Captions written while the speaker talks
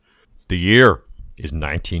The year is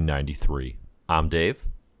 1993. I'm Dave.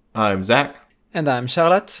 I'm Zach. And I'm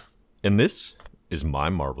Charlotte. And this is My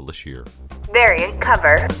Marvelous Year. Variant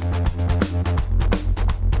cover.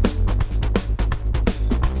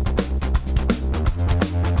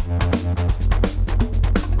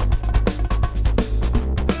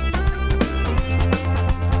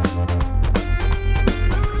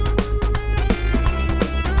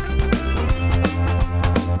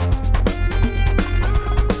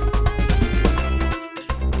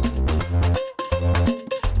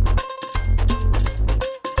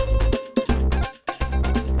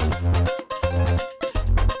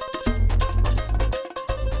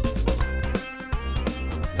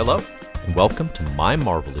 Hello, and welcome to My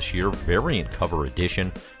Marvelous Year variant cover edition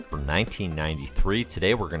for 1993.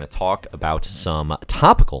 Today we're going to talk about some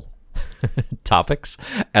topical topics,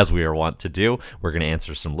 as we are wont to do. We're going to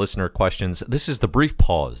answer some listener questions. This is the brief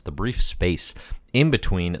pause, the brief space in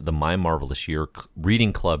between the My Marvelous Year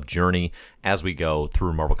reading club journey as we go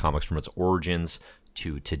through Marvel Comics from its origins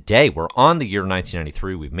to today. We're on the year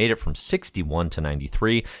 1993. We've made it from 61 to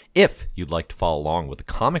 93. If you'd like to follow along with the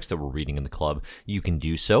comics that we're reading in the club, you can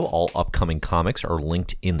do so. All upcoming comics are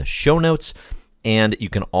linked in the show notes, and you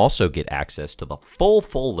can also get access to the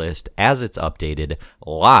full list as it's updated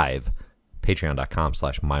live.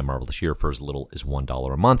 Patreon.com/MyMarvelousYear for as little as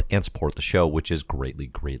 $1 a month, and support the show, which is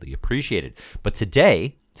greatly appreciated. But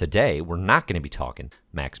today, we're not going to be talking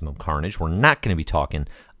Maximum Carnage. We're not going to be talking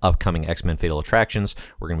upcoming X-Men Fatal Attractions.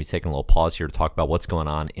 We're going to be taking a little pause here to talk about what's going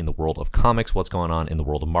on in the world of comics, what's going on in the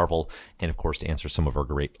world of Marvel, and of course to answer some of our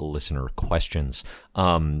great listener questions.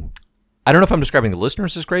 I don't know if I'm describing the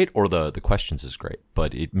listeners as great or the questions as great,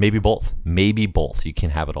 but it may be both. Maybe both. You can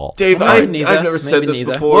have it all. Dave, I've never said this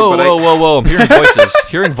before. Whoa. I'm hearing voices.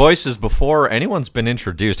 Hearing voices before anyone's been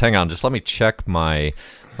introduced. Hang on, just let me check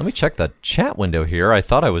the chat window here. I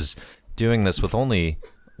thought I was doing this with only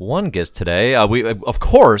one guest today. We, of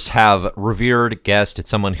course, have revered guest. It's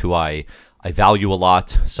someone who I value a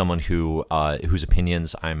lot, someone who whose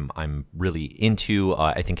opinions I'm really into.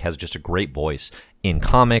 I think has just a great voice in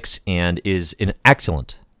comics and is an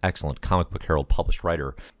excellent Comic Book Herald published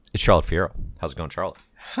writer. It's Charlotte Fierro. How's it going, Charlotte?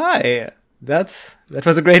 Hi. That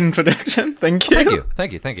was a great introduction. Thank you.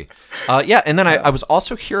 Thank you. Yeah, and then I was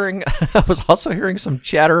also hearing some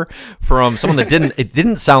chatter from someone that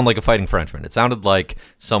didn't sound like a fighting Frenchman. It sounded like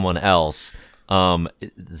someone else.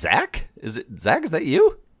 Zach? Is that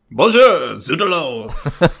you? Bonjour, Zudalo.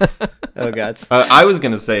 Oh God. I was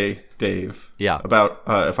gonna say, Dave. Yeah. About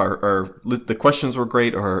if the questions were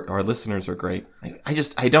great or our listeners are great.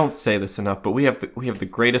 I don't say this enough, but we have the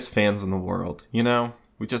greatest fans in the world. You know,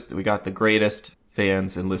 we got the greatest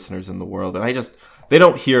fans and listeners in the world, and they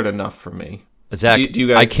don't hear it enough from me. Zach, do you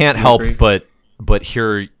guys, I can't help but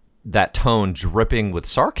hear that tone dripping with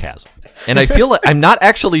sarcasm, and I feel like I'm not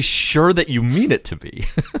actually sure that you mean it to be.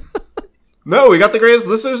 No, we got the greatest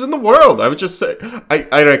listeners in the world. I would just say,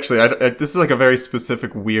 this is like a very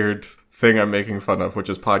specific, weird thing I'm making fun of, which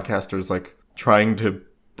is podcasters like trying to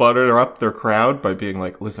butter up their crowd by being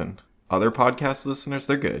like, listen, other podcast listeners,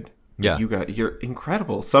 they're good. Yeah. You're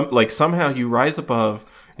incredible. Somehow you rise above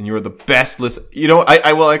and you're the best You know,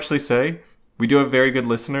 I will actually say we do have very good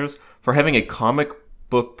listeners for having a comic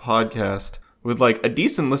book podcast with like a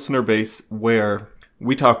decent listener base where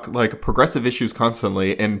we talk like progressive issues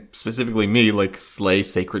constantly, and specifically me, like slay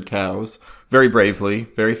sacred cows very bravely,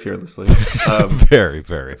 very fearlessly. Very.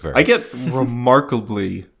 I get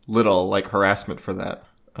remarkably little like harassment for that.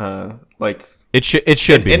 It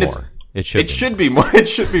should be more. It should be more. It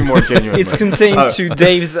should be more genuine. It's contained to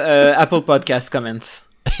Dave's Apple Podcast comments.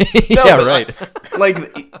 Right.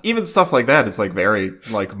 Like even stuff like that is like very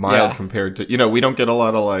like mild compared to, you know, we don't get a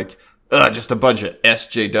lot of like just a bunch of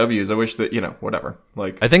SJWs. I wish that, you know, whatever.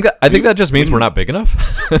 Like I think that just means we're not big enough.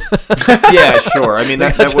 Yeah, sure. I mean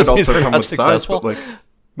that would also come with successful. size,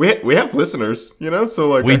 but like we have listeners, you know, so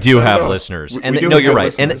like we do have listeners, and no, you're right.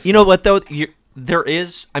 Listeners. And you know what though, there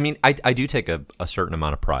is. I mean, I do take a certain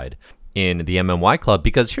amount of pride in the MMY Club,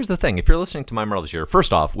 because here's the thing: if you're listening to My Marvelous Year,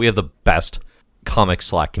 first off, we have the best comics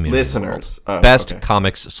Slack community listeners, best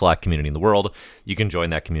comics Slack community in the world. You can join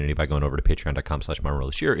that community by going over to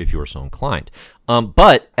patreon.com/mymarvelousyear if you are so inclined.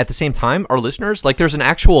 But at the same time, our listeners, like, there's an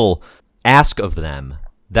actual ask of them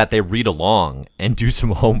that they read along and do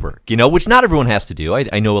some homework, you know, which not everyone has to do.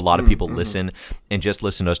 I know a lot of people listen and just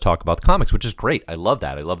listen to us talk about the comics, which is great. I love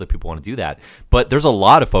that. I love that people want to do that. But there's a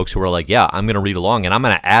lot of folks who are like, yeah, I'm going to read along and I'm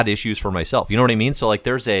going to add issues for myself. You know what I mean? So like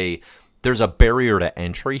there's a barrier to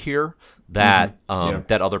entry here that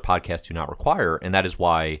that other podcasts do not require, and that is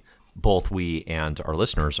why both we and our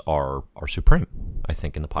listeners are supreme, I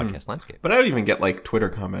think, in the podcast landscape. But I don't even get like Twitter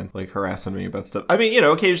comment like harassing me about stuff. I mean, you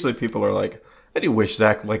know, occasionally people are like, I do wish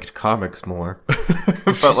Zach liked comics more.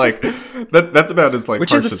 But like that's about as like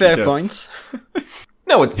Which harsh is a as fair it gets. point.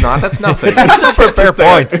 No, it's not. That's nothing. It's a super fair Just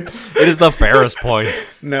saying. point. It is the fairest point.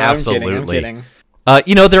 No, Absolutely. I'm kidding.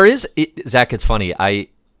 You know, there is Zach. It's funny.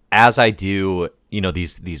 As I do, you know,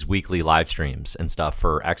 these weekly live streams and stuff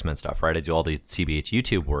for X-Men stuff, right? I do all the CBH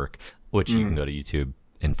YouTube work, which you can go to YouTube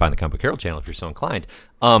and find the Comic Book Herald channel if you're so inclined.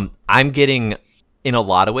 I'm getting, in a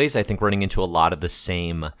lot of ways, I think running into a lot of the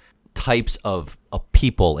same types of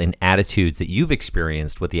people and attitudes that you've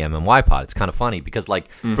experienced with the MMY pod. It's kind of funny because, like,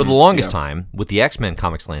 for the longest time with the X-Men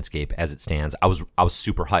comics landscape as it stands, I was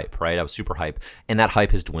super hype, right? I was super hype, and that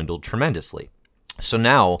hype has dwindled tremendously. So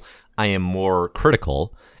now I am more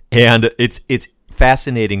critical, and it's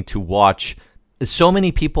fascinating to watch. So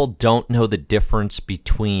many people don't know the difference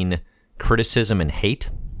between criticism and hate,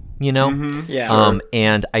 you know? Yeah.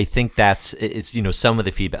 And I think it's you know, some of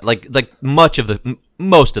the feedback, like most of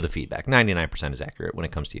the feedback, 99% is accurate when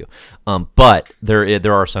it comes to you. But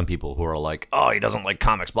there are some people who are like, oh, he doesn't like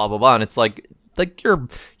comics, blah blah blah, and it's like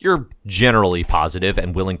you're generally positive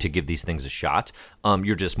and willing to give these things a shot.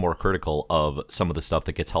 You're just more critical of some of the stuff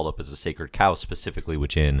that gets held up as a sacred cow, specifically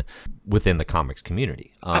within the comics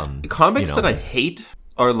community. Comics you know. that I hate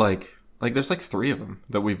are like there's like 3 of them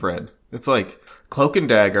that we've read. It's like Cloak and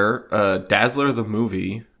Dagger, Dazzler the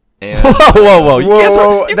movie, and Whoa! You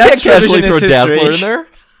Whoa, can't that's casually throw revisionist Dazzler in history. there.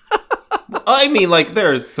 I mean, like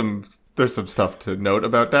there's some stuff to note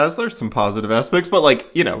about Dazzler, some positive aspects, but like,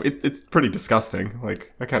 you know, it's pretty disgusting.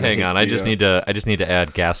 Like I kind of Hang on, I just need to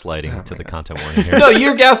add gaslighting to the content warning here. No,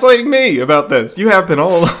 you're gaslighting me about this. You have been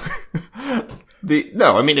all along.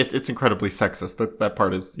 No, I mean it's incredibly sexist. That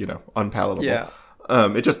part is, you know, unpalatable. Yeah.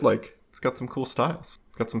 It just like it's got some cool styles.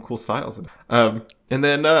 In it. And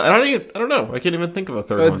then I don't know. I can't even think of a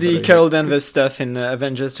third one. The that I Carol hate. Danvers stuff in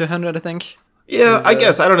Avengers 200, I think. Yeah, I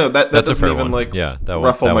guess I don't know. That That's a doesn't fair even one. like Yeah, that one-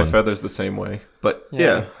 ruffle that my one. feathers the same way. But Yeah.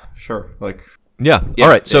 yeah, sure. Like Yeah. Yeah,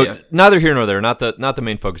 All right. So yeah. neither here nor there. Not the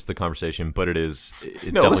main focus of the conversation, but it's No,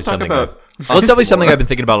 definitely let's talk something. about Well, it's definitely something I've been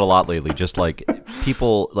thinking about a lot lately. Just like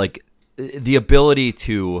people, like the ability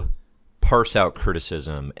to parse out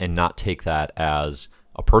criticism and not take that as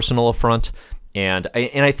a personal affront. And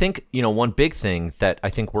I think, you know, one big thing that I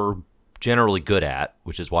think we're generally good at,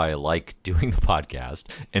 which is why I like doing the podcast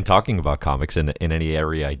and talking about comics in any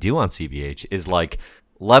area I do on CBH, is like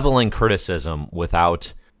leveling criticism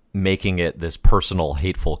without making it this personal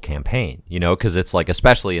hateful campaign, you know, because it's like,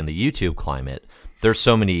 especially in the YouTube climate, there's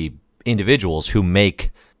so many individuals who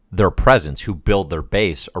make their presence, who build their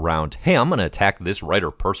base around, hey, I'm going to attack this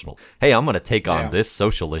writer personal. Hey, I'm going to take on this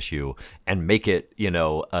social issue and make it, you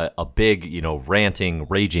know, a big, you know, ranting,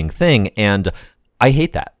 raging thing. And I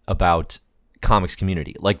hate that about comics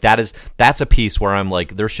community. Like that's a piece where I'm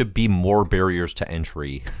like, there should be more barriers to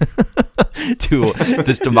entry to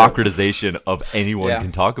this democratization of anyone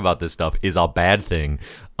can talk about this stuff is a bad thing,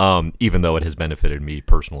 even though it has benefited me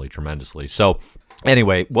personally tremendously. So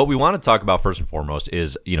anyway, what we want to talk about first and foremost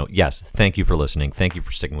is, you know, yes, thank you for listening. Thank you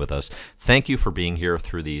for sticking with us. Thank you for being here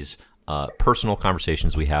through these personal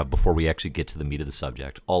conversations we have before we actually get to the meat of the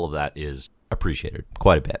subject. All of that is appreciated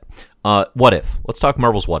quite a bit. What If? Let's talk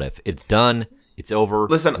Marvel's What If. It's done. It's over.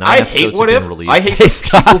 Listen, 9 I episodes hate have What been If. released. I hate Hey, the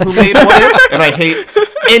stop. people who made What If, and I hate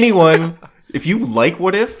anyone. If you like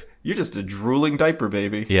What If, you're just a drooling diaper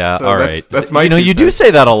baby. Yeah, So all right. That's my. You know, two you do cents.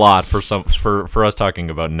 say that a lot for us talking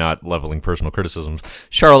about not leveling personal criticisms.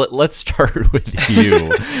 Charlotte, let's start with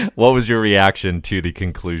you. What was your reaction to the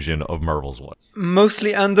conclusion of Marvel's What If?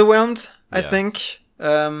 Mostly underwhelmed, I Yeah. think.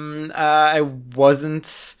 I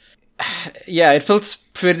wasn't. Yeah, it felt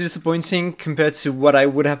pretty disappointing compared to what I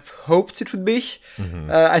would have hoped it would be.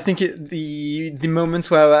 I think the moments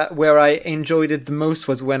where I enjoyed it the most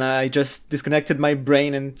was when I just disconnected my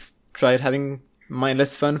brain and tried having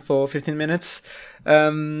mindless fun for 15 minutes.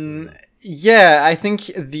 Yeah, I think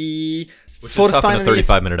Which for is tough in a finally-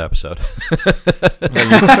 35-minute episode.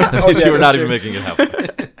 Oh, yeah, You were not that's even true. making it happen.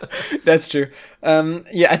 That's true.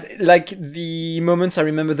 Yeah, like the moments I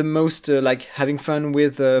remember the most, like having fun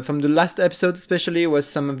with from the last episode, especially, was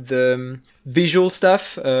some of the visual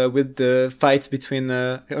stuff with the fights between.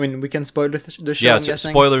 I mean, we can spoil the show. Yeah, I'm so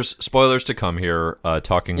guessing. spoilers to come here.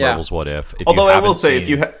 Talking Yeah. Marvel's What If. If Although you I will haven't say,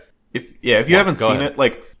 seen- if you haven't go seen ahead. it,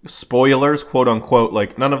 like spoilers, quote unquote,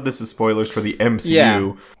 like none of this is spoilers for the MCU.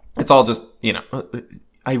 Yeah. It's all just, you know. it's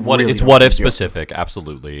don't What If think you- specific,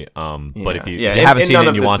 absolutely. But if you Yeah, haven't and seen it none and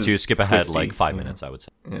of you this want to, is skip ahead twisty. like 5 Yeah. minutes, I would say.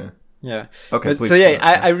 Yeah. Yeah. Okay, please. So yeah,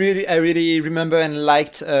 I really remember and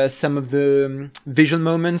liked some of the visual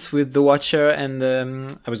moments with the Watcher and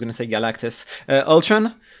I was gonna say Galactus,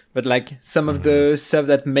 Ultron, but like some of the stuff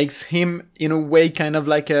that makes him in a way kind of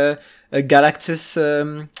like a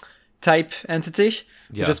Galactus type entity.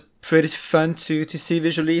 Yeah. Just pretty fun to see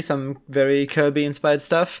visually. Some very Kirby inspired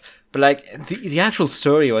stuff, but like the actual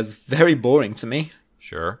story was very boring to me.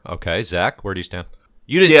 Sure. Okay, Zach, where do you stand?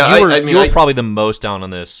 You did. Yeah, you were probably the most down on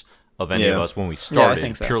this of any of us when we started,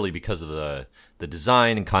 think so. purely because of the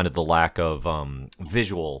design and kind of the lack of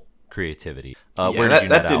visual creativity. Where did you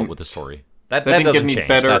net out with the story? That didn't doesn't get any change.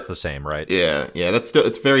 better. That's the same, right? Yeah, that's still,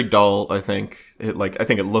 it's very dull, I think. I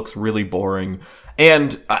think it looks really boring.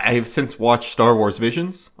 And I have since watched Star Wars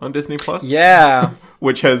Visions on Disney Plus. Yeah.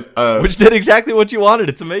 Which has Which did exactly what you wanted.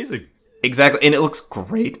 It's amazing. Exactly, and it looks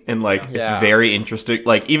great, and like it's very interesting.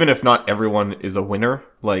 Like even if not everyone is a winner,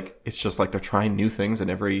 like it's just like they're trying new things in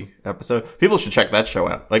every episode. People should check that show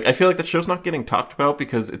out. Like I feel like that show's not getting talked about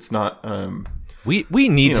because it's not. We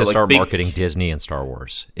need to start marketing Disney and Star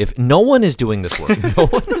Wars. If no one is doing this work, no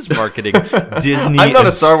one is marketing Disney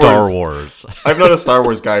and Star Wars. I'm not a Star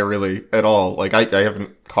Wars guy really at all. Like I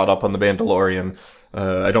haven't caught up on The Mandalorian.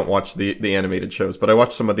 I don't watch the animated shows, but I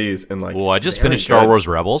watch some of these and like. Well, I just finished Star Wars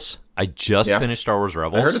Rebels. I finished Star Wars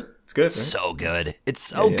Rebels. I heard it's good. Right? So good. It's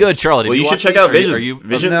so good, Charlotte. Well, you should check out Visions. Are you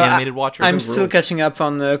Visions? the animated watcher? I'm still catching up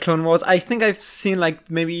on Clone Wars. I think I've seen like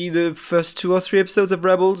maybe the first 2 or 3 episodes of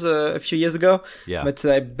Rebels a few years ago. Yeah. But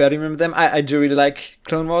I barely remember them. I do really like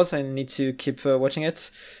Clone Wars. I need to keep watching it.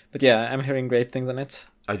 But yeah, I'm hearing great things on it.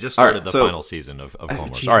 I just started the final season of Clone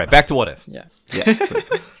Wars. All right, back to What If. Yeah.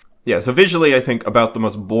 Yeah, so visually, I think about the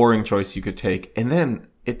most boring choice you could take, and then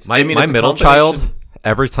it's my it's middle child.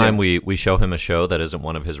 Every time we show him a show that isn't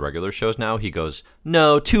one of his regular shows now, he goes,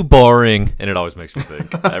 "No, too boring," and it always makes me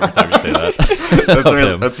think every time you say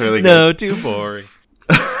that. That's really good. No, too boring.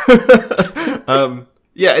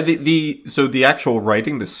 Yeah, the actual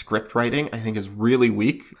writing, the script writing, I think is really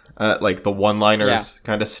weak. Like the one-liners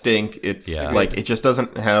kind of stink. It's like it just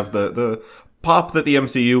doesn't have the pop that the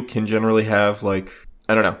MCU can generally have. Like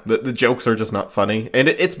I don't know, the jokes are just not funny, and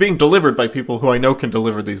it's being delivered by people who I know can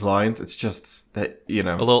deliver these lines. It's just that a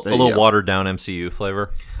little watered down MCU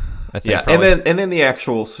flavor. I think. Yeah, probably. and then the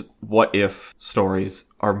actual what if stories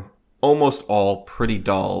are almost all pretty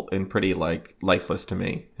dull and pretty like lifeless to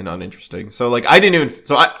me and uninteresting. So like I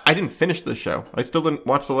didn't finish the show. I still didn't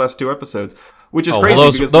watch the last 2 episodes, which is crazy.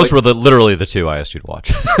 Well, because those were literally the 2 I asked you to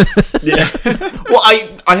watch. Yeah. Well,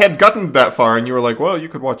 I had gotten that far, and you were like, "Well, you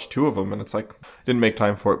could watch 2 of them," and it's like didn't make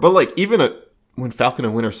time for it. But like even when Falcon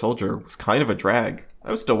and Winter Soldier was kind of a drag, I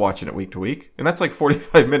was still watching it week to week, and that's like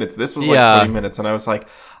 45 minutes. This was like 20 minutes, and I was like,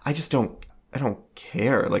 I don't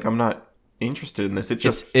care. Like I'm not interested in this.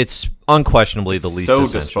 It's unquestionably the least so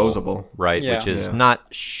essential, disposable, right? Yeah. Which is not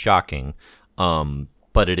shocking,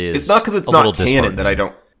 but it is. It's not because it's not canon that I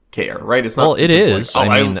don't care, right? It's not. Well, it is.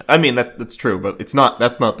 Like, I mean that's true, but it's not.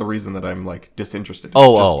 That's not the reason that I'm like disinterested.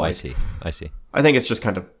 I see. I think it's just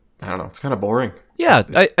kind of. I don't know. It's kind of boring. Yeah,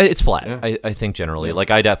 it's flat. Yeah. I think generally,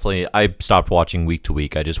 like I stopped watching week to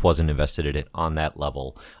week. I just wasn't invested in it on that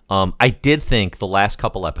level. I did think the last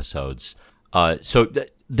couple episodes.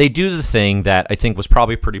 They do the thing that I think was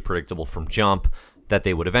probably pretty predictable from Jump that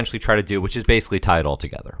they would eventually try to do, which is basically tie it all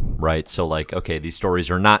together, right? So like, okay, these stories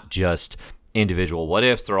are not just individual what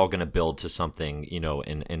ifs; they're all going to build to something,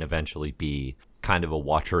 and eventually be kind of a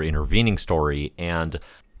Watcher intervening story. And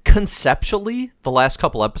conceptually, the last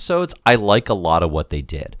couple episodes, I like a lot of what they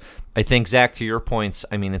did. I think, Zach, to your points,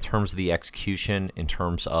 I mean, in terms of the execution, in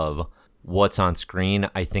terms of what's on screen,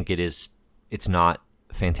 I think it's not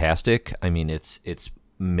fantastic. I mean, it's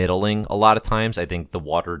middling a lot of times. I think the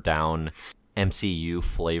watered down MCU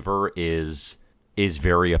flavor is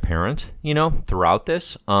very apparent, throughout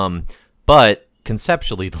this. But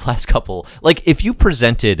conceptually, the last couple, like if you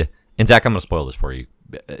presented, and Zach, I'm going to spoil this for you.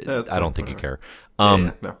 I don't think you care.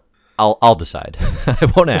 No. I'll decide.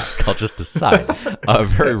 I won't ask. I'll just decide.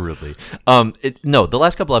 Very rudely. The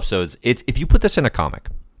last couple episodes, if you put this in a comic,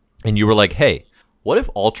 and you were like, hey, what if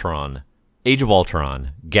Age of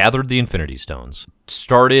Ultron gathered the Infinity Stones,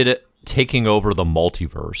 started taking over the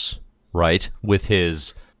multiverse, right, with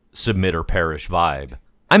his submit or perish vibe?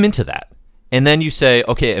 I'm into that. And then you say,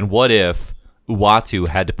 okay, and what if Uatu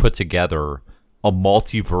had to put together a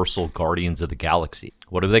multiversal Guardians of the Galaxy?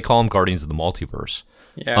 What do they call them? Guardians of the Multiverse.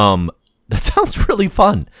 Yeah. That sounds really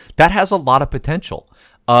fun. That has a lot of potential.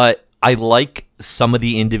 I like some of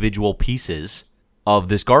the individual pieces of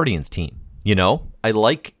this Guardians team. I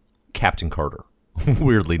like Captain Carter.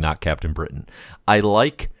 Weirdly, not Captain Britain. I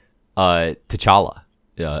like T'Challa,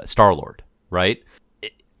 Star-Lord, right?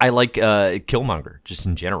 I like Killmonger just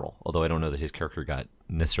in general, although I don't know that his character got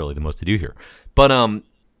necessarily the most to do here. But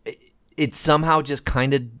it somehow just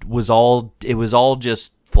kind of was all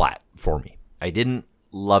just flat for me. I didn't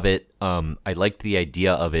love it. I liked the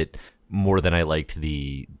idea of it more than I liked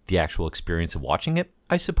the actual experience of watching it,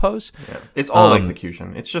 I suppose. Yeah. It's all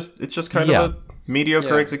execution. It's just kind of a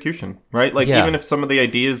mediocre execution, right? Like even if some of the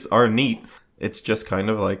ideas are neat, it's just kind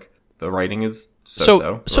of like the writing is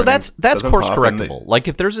so. So that's course correctable. Like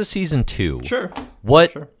if there's a season 2,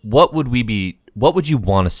 what would you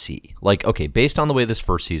want to see? Like, okay, based on the way this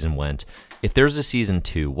first season went, if there's a season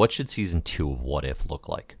 2, what should season 2 of What If look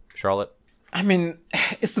like? Charlotte? I mean,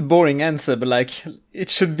 it's the boring answer, but like it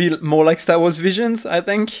should be more like Star Wars Visions, I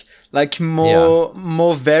think. Like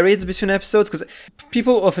more varied between episodes, because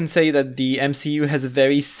people often say that the MCU has a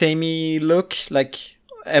very samey look, like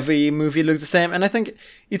every movie looks the same, and I think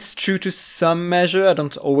it's true to some measure. I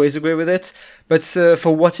don't always agree with it, but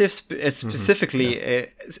for What If specifically,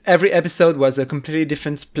 every episode was a completely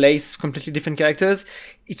different place, completely different characters.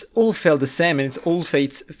 It all felt the same, and it all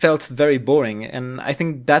felt very boring. And I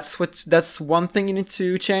think that's one thing you need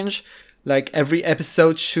to change. Like every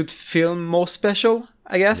episode should feel more special,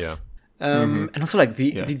 I guess. Yeah. And also like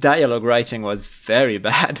the dialogue writing was very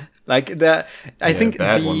bad. Like I think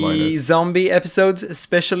the zombie episodes,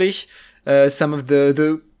 especially, some of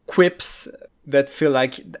the quips that feel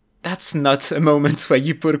like that's not a moment where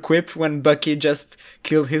you put a quip when Bucky just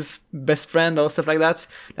killed his best friend or stuff like that.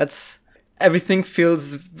 Everything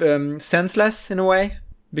feels senseless in a way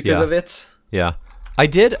because of it. Yeah. I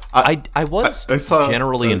did. I was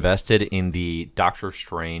generally invested in the Doctor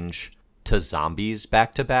Strange to zombies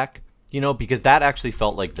back to back, because that actually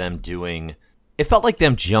felt like them jumping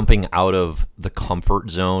out of the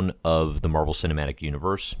comfort zone of the Marvel Cinematic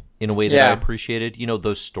Universe in a way that I appreciated.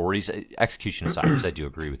 Those stories, execution aside, because I do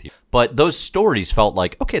agree with you. But those stories felt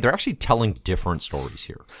like, okay, they're actually telling different stories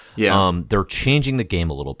here. Yeah. They're changing the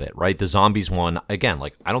game a little bit, right? The zombies one, again,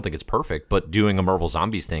 like, I don't think it's perfect, but doing a Marvel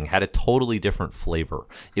Zombies thing had a totally different flavor.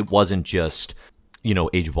 It wasn't just,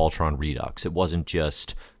 Age of Ultron Redux. It wasn't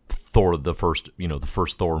just Thor, the first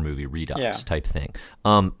Thor movie Redux type thing.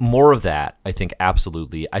 More of that, I think,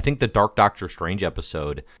 absolutely. I think the Dark Doctor Strange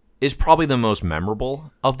episode is probably the most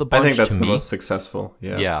memorable of the bunch. I think that's the most successful.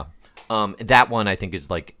 Yeah. Yeah. That one I think is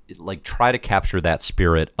like try to capture that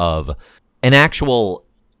spirit of an actual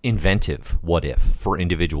inventive what if for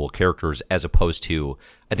individual characters, as opposed to,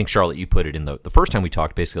 I think, Charlotte, you put it in the first time we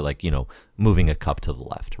talked, basically like, moving a cup to the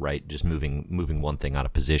left, right? Just moving one thing out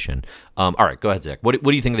of position. All right, go ahead, Zach. What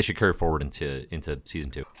do you think they should carry forward into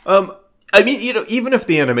season 2? I mean, even if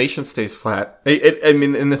the animation stays flat, I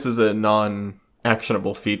mean, and this is a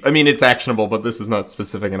non-actionable feat. I mean, it's actionable, but this is not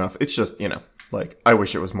specific enough. It's just, like, I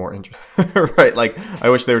wish it was more interesting, right? Like, I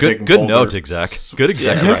wish they were taking good note, Zach. Good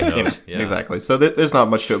exact right note. Yeah. Exactly. So there's not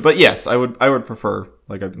much to it, but yes, I would prefer,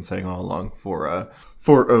 like I've been saying all along, for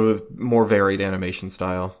a more varied animation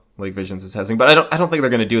style, like Visions is having. But I don't think they're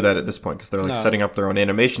going to do that at this point, because they're like setting up their own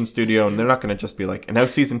animation studio, and they're not going to just be like, and now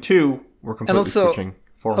season 2, we're completely switching.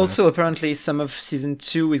 Also, apparently, some of season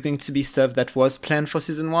 2 is going to be stuff that was planned for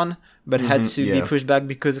season 1, but had to be pushed back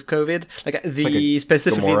because of COVID. Like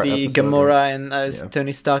specifically the Gamora and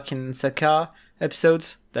Tony Stark and Sakaar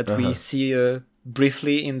episodes that we see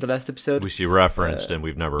briefly in the last episode. We see referenced, and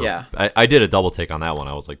we've never. Yeah. I did a double take on that one.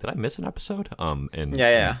 I was like, did I miss an episode? And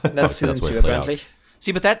that's season 2 apparently.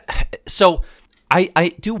 See, but so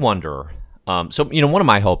I do wonder. So, one of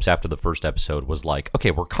my hopes after the first episode was like,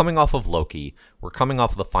 okay, we're coming off of Loki. We're coming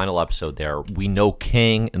off of the final episode there. We know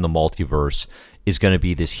Kang in the multiverse is going to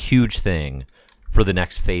be this huge thing for the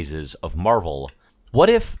next phases of Marvel. What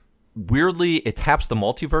if, weirdly, it taps the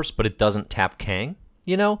multiverse, but it doesn't tap Kang,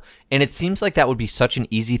 And it seems like that would be such an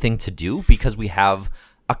easy thing to do because we have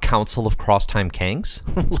a council of cross-time Kangs.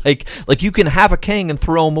 like you can have a Kang and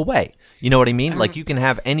throw him away. You know what I mean? Like you can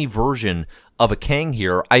have any version of a Kang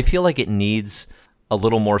here. I feel like it needs a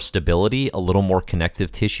little more stability, a little more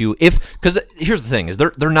connective tissue. Because here's the thing: is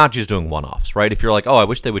they're not just doing one-offs, right? If you're like, oh, I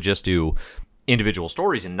wish they would just do individual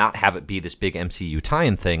stories and not have it be this big MCU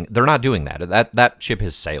tie-in thing, they're not doing that. That ship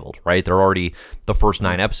has sailed, right? They're already, the first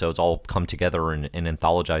 9 episodes all come together and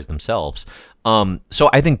anthologize themselves. So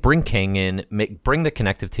I think bring Kang in, bring the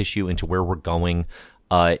connective tissue into where we're going.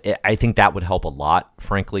 I think that would help a lot,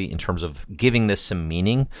 frankly, in terms of giving this some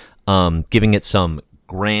meaning, giving it some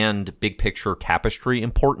grand, big picture tapestry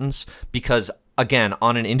importance, because again,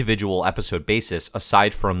 on an individual episode basis,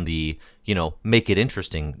 aside from the, make it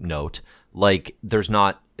interesting note, like there's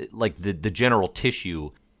not, like the general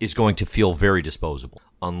tissue is going to feel very disposable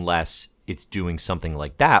unless it's doing something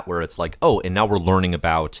like that, where it's like, oh, and now we're learning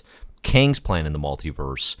about Kang's plan in the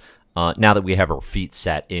multiverse. Now that we have our feet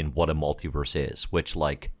set in what a multiverse is, which,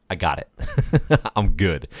 like, I got it. I'm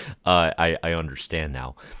good. I understand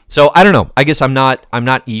now. So I don't know. I guess I'm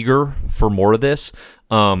not eager for more of this.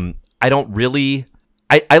 I don't really.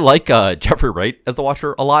 I like Jeffrey Wright as the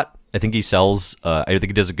Watcher a lot. I think he sells. I think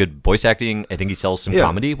he does a good voice acting. I think he sells some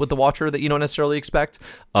comedy with the Watcher that you don't necessarily expect,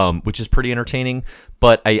 which is pretty entertaining.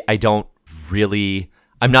 But I don't really.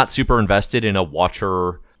 I'm not super invested in a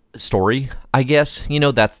Watcher story, I guess.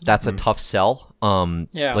 That's a tough sell.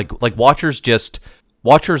 Like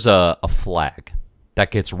Watcher's a flag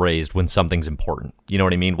that gets raised when something's important. You know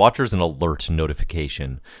what I mean? Watcher's an alert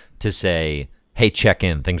notification to say, hey, check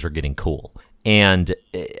in, things are getting cool. And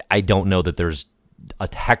I don't know that there's a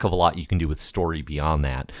heck of a lot you can do with story beyond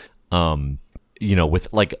that. With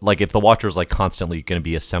like if the Watcher's like constantly going to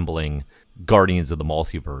be assembling Guardians of the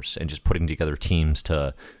Multiverse and just putting together teams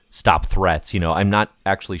to stop threats, I'm not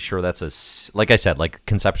actually sure that's like I said, like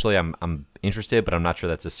conceptually I'm interested, but I'm not sure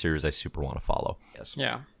that's a series I super want to follow. Yes.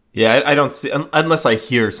 Yeah, I don't see, unless I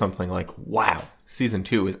hear something like, wow, season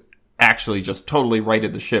 2 is actually just totally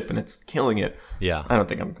righted the ship and it's killing it. Yeah. I don't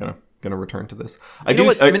think I'm gonna return to this.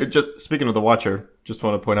 Just speaking of the Watcher, just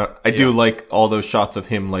want to point out, I do like all those shots of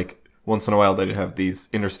him, like once in a while they'd have these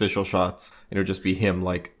interstitial shots, and it would just be him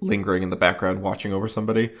like lingering in the background watching over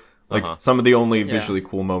somebody. Like some of the only visually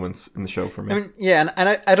cool moments in the show for me. I mean, and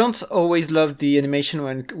I don't always love the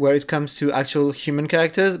animation where it comes to actual human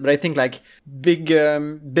characters, but I think like big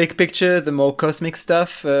picture, the more cosmic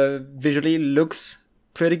stuff visually looks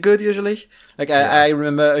pretty good usually. Like I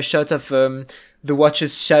remember a shot of the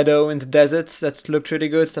Watcher's shadow in the deserts that looked really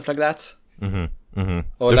good, stuff like that. Mm-hmm. Mm-hmm.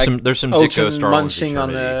 Or there's some Ditko Star Wars munching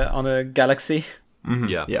on a galaxy.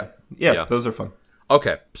 Mm-hmm. Yeah, those are fun.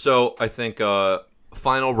 Okay, so I think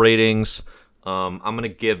final ratings. I'm gonna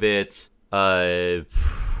give it like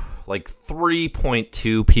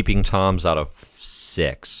 3.2 peeping toms out of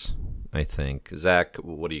 6. I think. Zach,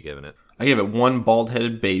 what are you giving it? I give it 1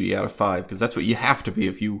 bald-headed baby out of 5 because that's what you have to be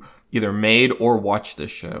if you either made or watch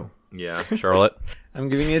this show. Yeah, Charlotte. I'm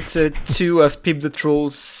giving it 2 of Peep the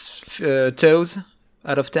Troll's toes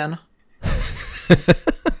out of 10.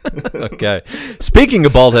 Okay. Speaking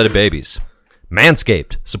of bald-headed babies,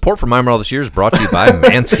 Manscaped. Support for My Marvel This Year is brought to you by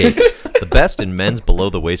Manscaped, the best in men's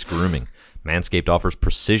below-the-waist grooming. Manscaped offers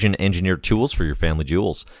precision-engineered tools for your family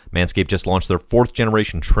jewels. Manscaped just launched their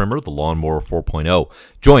 4th-generation trimmer, the Lawnmower 4.0.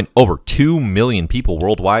 Join over 2 million people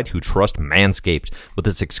worldwide who trust Manscaped with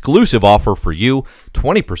this exclusive offer for you,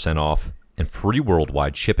 20% off and free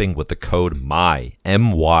worldwide shipping with the code MY,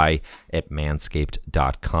 M-Y, at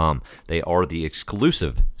manscaped.com. They are the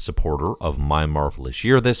exclusive supporter of My Marvelous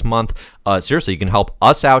Year this month. Seriously, you can help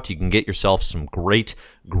us out. You can get yourself some great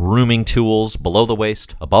grooming tools below the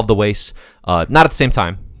waist, above the waist. Not at the same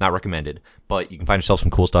time, not recommended, but you can find yourself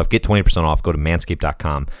some cool stuff. Get 20% off. Go to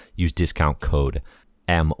manscaped.com. Use discount code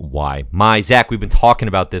MY. Zach, we've been talking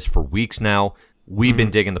about this for weeks now. We've been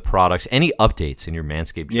digging the products. Any updates in your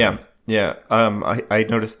Manscaped journey? Yeah. I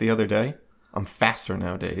noticed the other day, I'm faster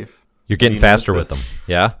now, Dave. You're getting faster with them,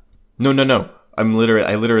 yeah? No. I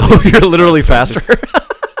literally. Oh, you're literally faster.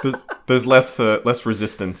 There's less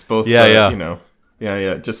resistance, both. Yeah.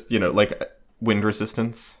 Just like wind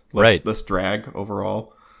resistance, less drag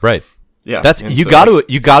overall. Right. Yeah. That's you got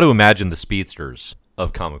to imagine the speedsters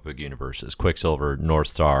of comic book universes. Quicksilver, North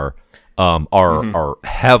Star, are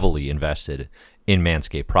heavily invested in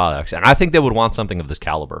Manscaped products, and I think they would want something of this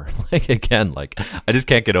caliber. I just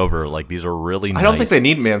can't get over these are really nice. I don't think they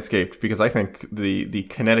need Manscaped because I think the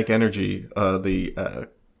kinetic energy,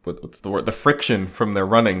 what's the word? The friction from their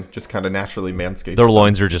running just kind of naturally Manscaped. Their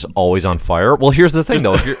loins are just always on fire. Well, here's the thing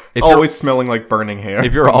though: if you're always smelling like burning hair,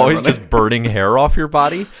 if you're always just burning hair off your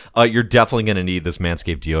body, you're definitely going to need this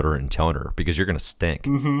Manscaped deodorant and toner because you're going to stink.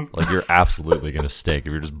 Like you're absolutely going to stink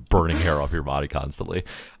if you're just burning hair off your body constantly.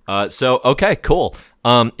 Okay, cool.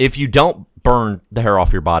 If you don't burn the hair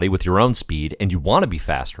off your body with your own speed and you want to be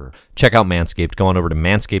faster, check out Manscaped. Go on over to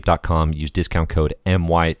manscaped.com. Use discount code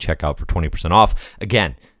MY at checkout for 20% off.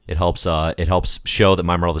 Again, it helps show that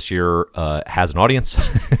My Marvel This Year has an audience,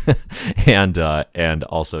 and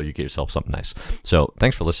also you get yourself something nice. So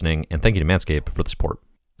thanks for listening, and thank you to Manscaped for the support.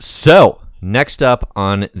 So next up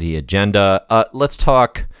on the agenda, let's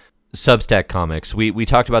talk Substack comics. We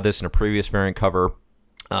talked about this in a previous variant cover,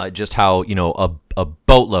 just how a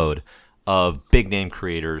boatload of big name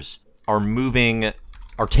creators are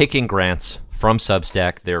taking grants from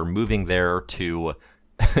Substack. They're moving there to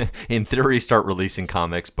in theory, start releasing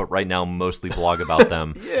comics, but right now mostly blog about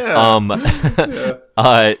them. Yeah.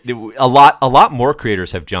 A lot more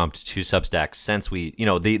creators have jumped to Substack since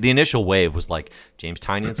the initial wave was like James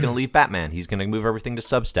Tynion's going to leave Batman. He's going to move everything to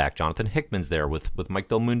Substack. Jonathan Hickman's there with Mike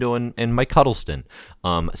Del Mundo and Mike Huddleston.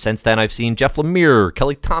 Since then, I've seen Jeff Lemire,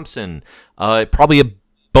 Kelly Thompson, probably a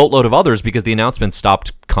boatload of others because the announcements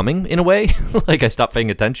stopped coming in a way. Like I stopped paying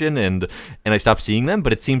attention and I stopped seeing them.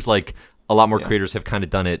 But it seems like a lot more creators have kind of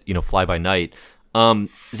done it, fly by night.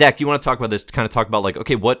 Zach, you want to talk about this? Kind of talk about like,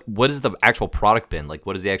 okay, what has the actual product been like?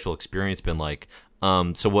 What has the actual experience been like?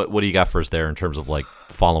 So what do you got for us there in terms of like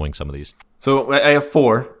following some of these? So I have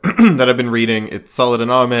 4 that I've been reading. It's Saladin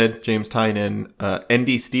Ahmed, James Tynion,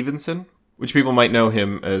 N.D. Stevenson, which people might know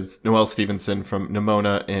him as Noel Stevenson from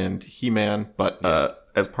Nimona and He-Man, but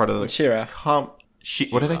as part of the She-Ra.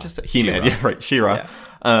 What did I just say? He-Man, She-Ra. yeah, right, She-Ra.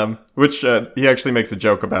 Yeah. Which he actually makes a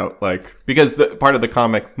joke about, like, because part of the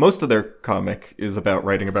comic, most of their comic is about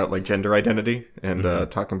writing about, like, gender identity and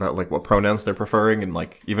talking about, like, what pronouns they're preferring. And,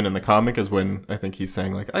 like, even in the comic is when I think he's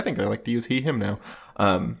saying, like, I think I like to use he, him now.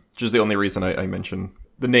 Which is the only reason I mention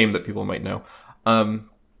the name that people might know.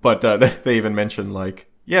 But they even mention, like,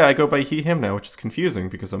 yeah, I go by he, him now, which is confusing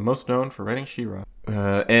because I'm most known for writing She-Ra.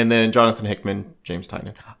 And then Jonathan Hickman, James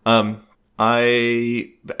Tynion.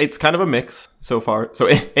 It's kind of a mix so far. So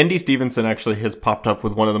N.D. Stevenson actually has popped up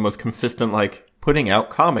with one of the most consistent, like, putting out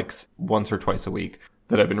comics once or twice a week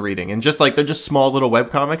that I've been reading. And just like, they're just small little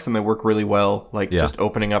web comics and they work really well. Like just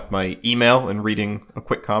opening up my email and reading a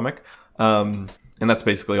quick comic. And that's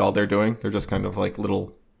basically all they're doing. They're just kind of like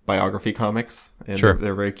little biography comics. And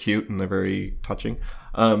they're very cute and they're very touching.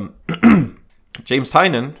 James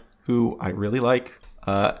Tynion, who I really like,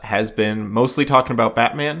 has been mostly talking about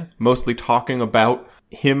Batman, mostly talking about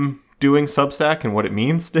him doing Substack and what it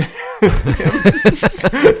means to him.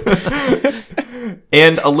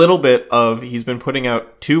 And a little bit of, he's been putting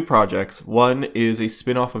out 2 projects. One is a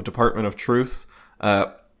spin-off of Department of Truth,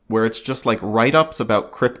 where it's just like write-ups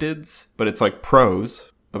about cryptids, but it's like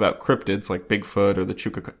prose about cryptids like Bigfoot or the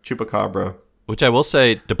Chupacabra. Which I will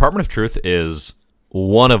say, Department of Truth is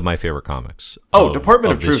one of my favorite comics.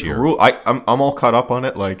 Department of Truth rule. I'm all caught up on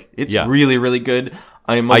it. Like it's really, really good.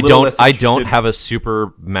 I don't have a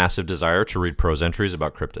super massive desire to read prose entries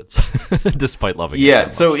about cryptids, despite loving it. Yeah.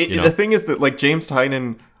 So the thing is that like James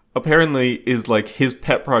Tynion apparently is like his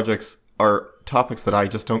pet projects are topics that I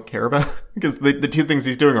just don't care about because the 2 things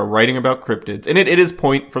he's doing are writing about cryptids, and it is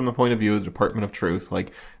from the point of view of the Department of Truth.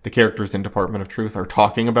 Like the characters in Department of Truth are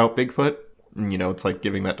talking about Bigfoot. It's like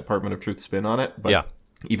giving that Department of Truth spin on it. But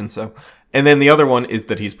even so. And then the other one is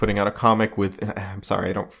that he's putting out a comic with, I'm sorry,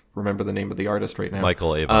 I don't remember the name of the artist right now.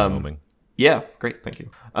 Michael Avon Oeming. Yeah, great, thank you.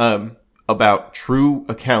 About true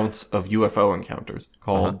accounts of UFO encounters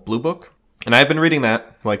called Blue Book. And I've been reading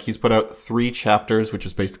that. Like, he's put out 3 chapters, which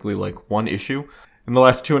is basically like 1 issue in the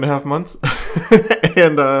last 2.5 months.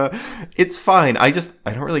 And it's fine. I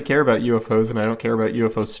don't really care about UFOs and I don't care about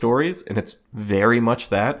UFO stories. And it's very much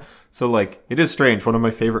that. So, like, it is strange. One of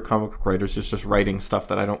my favorite comic book writers is just writing stuff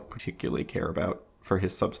that I don't particularly care about for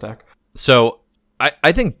his Substack. So,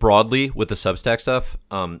 I think broadly with the Substack stuff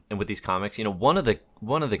and with these comics, one of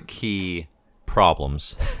the key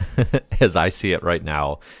problems, as I see it right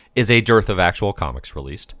now, is a dearth of actual comics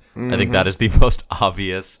released. I think that is the most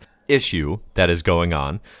obvious issue that is going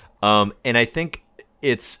on, and I think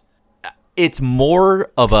it's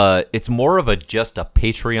more of a just a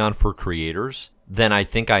Patreon for creators than I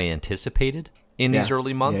think I anticipated in these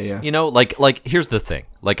early months. Yeah. Like here's the thing.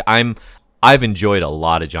 Like I've enjoyed a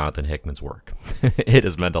lot of Jonathan Hickman's work. It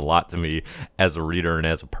has meant a lot to me as a reader and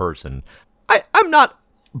as a person. I'm not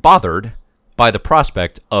bothered by the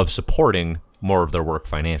prospect of supporting more of their work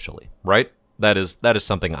financially, right? That is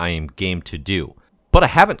something I am game to do. But I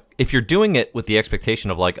haven't, if you're doing it with the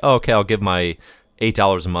expectation of like, oh, okay, I'll give my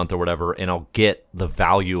 $8 a month or whatever, and I'll get the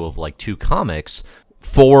value of like 2 comics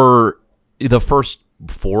for the first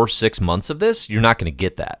 4-6 months of this, you're not going to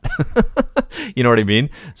get that. You know what I mean?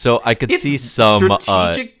 So I could see some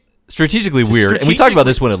strategically weird. And we talked about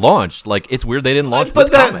this when it launched. Like, it's weird they didn't launch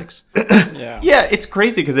with comics. Yeah, it's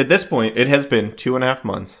crazy because at this point, it has been 2.5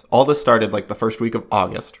 months. All this started like the first week of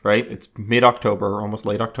August, right? It's mid-October, almost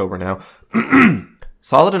late October now.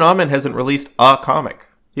 Saladin Ahmed hasn't released a comic.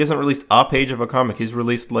 He hasn't released a page of a comic. He's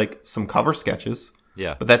released like some cover sketches.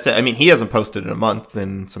 Yeah. But that's it. I mean, he hasn't posted in a month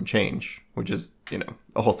and some change, which is,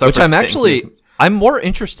 a whole separate thing. I'm more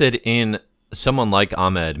interested in someone like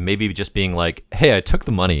Ahmed maybe just being like, hey, I took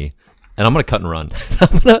the money and I'm going to cut and run.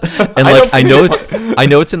 I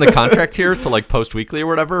know it's in the contract here to like post weekly or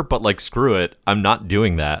whatever, but like, screw it. I'm not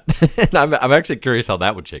doing that. And I'm actually curious how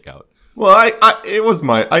that would shake out. Well,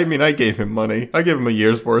 I gave him money. I gave him a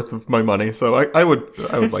year's worth of my money, so I would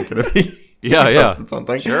like it if he posted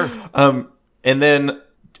something. Sure. And then,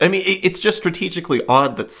 I mean, it's just strategically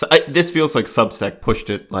odd that this feels like Substack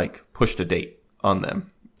pushed a date on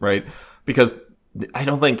them, right? Because I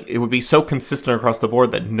don't think it would be so consistent across the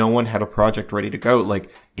board that no one had a project ready to go.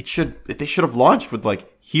 Like, they should have launched with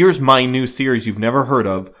like, here's my new series you've never heard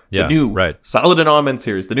of. The new Saladin Ahmed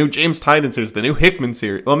series, the new James Tynion series, the new Hickman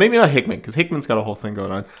series. Well, maybe not Hickman, because Hickman's got a whole thing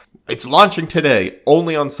going on. It's launching today,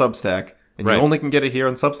 only on Substack. And you only can get it here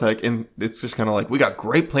on Substack. And it's just kind of like, we got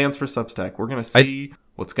great plans for Substack. We're going to see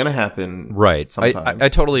what's going to happen. Right. Sometime. I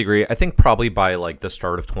totally agree. I think probably by like the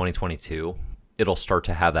start of 2022, it'll start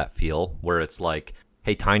to have that feel where it's like,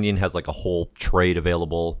 hey, Tynion has like a whole trade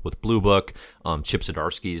available with Blue Book. Chip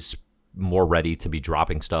Zdarsky's more ready to be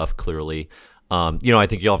dropping stuff, clearly. I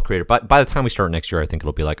think you'll have creator. But by the time we start next year, I think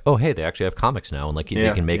it'll be like, oh, hey, they actually have comics now. And like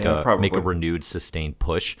they can make a renewed, sustained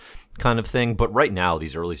push kind of thing. But right now,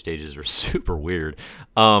 these early stages are super weird.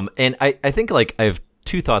 And I think like I have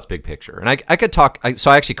two thoughts, big picture. And I could talk. So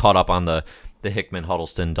I actually caught up on the Hickman,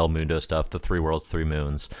 Huddleston, Del Mundo stuff, the 3 Worlds, 3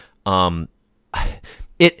 Moons. The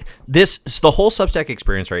whole Substack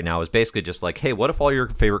experience right now is basically just like, hey, what if all your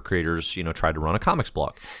favorite creators, tried to run a comics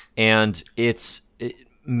blog? And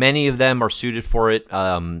many of them are suited for it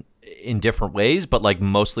in different ways, but like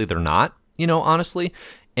mostly they're not, honestly.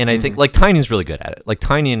 And I think like Tynion's really good at it. Like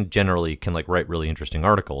Tynion generally can like write really interesting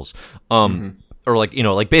articles. Or like,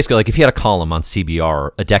 like basically like if he had a column on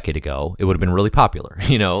CBR a decade ago, it would have been really popular,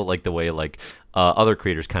 like the way like other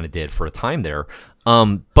creators kind of did for a time there.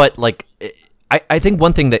 But like, I think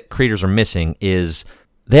one thing that creators are missing is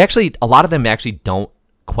a lot of them actually don't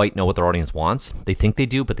quite know what their audience wants. They think they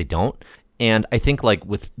do, but they don't. And I think like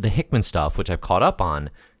with the Hickman stuff, which I've caught up on,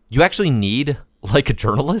 you actually need like a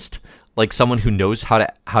journalist, like someone who knows how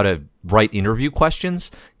to write interview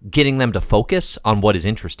questions, getting them to focus on what is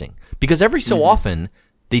interesting. Because every so often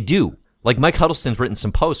they do. Like Mike Huddleston's written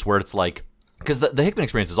some posts where it's like, because the Hickman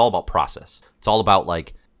experience is all about process. It's all about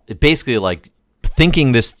like, basically like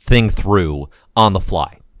thinking this thing through on the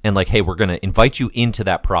fly. And like, hey, we're going to invite you into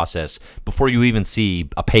that process before you even see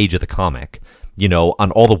a page of the comic,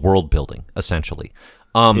 on all the world building, essentially.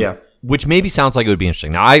 Which maybe sounds like it would be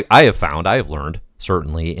interesting. Now, I have learned,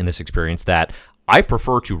 certainly in this experience, that I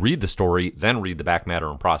prefer to read the story than read the back matter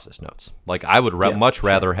and process notes. Like, I would much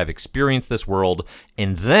rather have experienced this world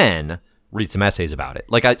and then read some essays about it.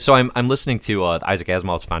 Like, I'm listening to Isaac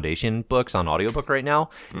Asimov's Foundation books on audiobook right now,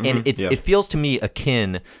 and it feels to me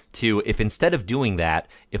akin to if instead of doing that,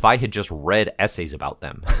 if I had just read essays about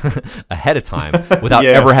them ahead of time without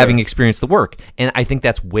ever having experienced the work. And I think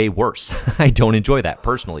that's way worse. I don't enjoy that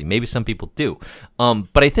personally. Maybe some people do.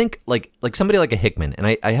 But I think like somebody like a Hickman, and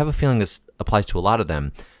I have a feeling this applies to a lot of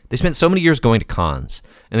them, they spent so many years going to cons,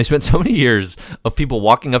 and they spent so many years of people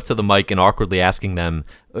walking up to the mic and awkwardly asking them,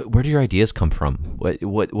 where do your ideas come from?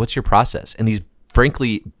 What's your process? And these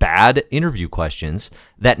frankly bad interview questions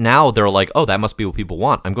that now they're like, oh, that must be what people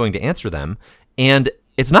want. I'm going to answer them. And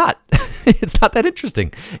it's not. It's not that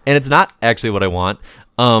interesting. And it's not actually what I want,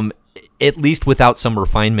 at least without some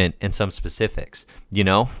refinement and some specifics,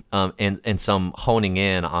 and some honing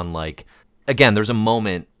in on like, again, there's a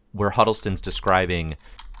moment where Huddleston's describing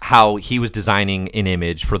how he was designing an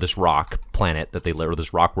image for this rock planet that they live, or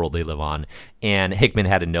this rock world they live on. And Hickman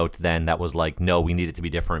had a note then that was like, no, we need it to be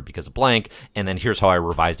different because of blank. And then here's how I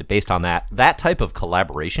revised it based on that. That type of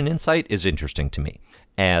collaboration insight is interesting to me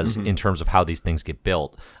as in terms of how these things get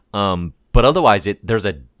built. But otherwise there's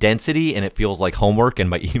a density and it feels like homework and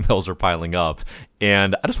my emails are piling up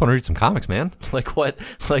and I just want to read some comics, man. Like what?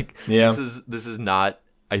 Like this is not,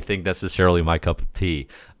 I think, necessarily my cup of tea.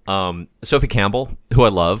 Sophie Campbell, who I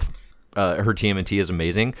love, her TMNT is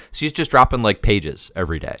amazing. She's just dropping like pages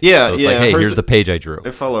every day. Yeah, so it's like, hey, here's the page I drew.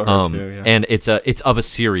 I follow her too. Yeah. And it's of a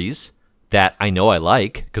series that I know I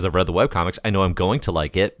like because I've read the webcomics. I know I'm going to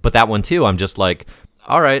like it, but that one too, I'm just like,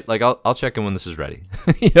 all right, like I'll check in when this is ready.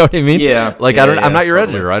 You know what I mean? Yeah. Like I'm not your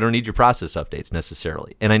editor. I don't need your process updates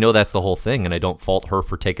necessarily. And I know that's the whole thing, and I don't fault her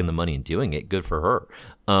for taking the money and doing it. Good for her.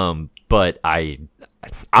 But I'm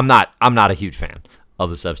not a huge fan of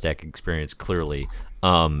the Substack experience, clearly.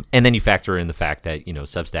 And then you factor in the fact that,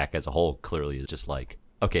 Substack as a whole clearly is just like,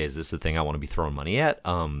 okay, is this the thing I want to be throwing money at?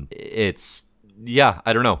 I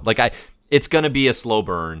don't know. Like it's going to be a slow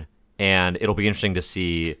burn, and it'll be interesting to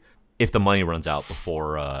see if the money runs out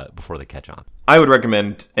before they catch on. I would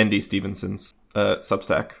recommend N.D. Stevenson's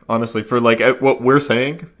Substack, honestly, for like what we're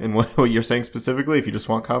saying and what you're saying specifically. If you just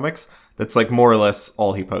want comics, that's like more or less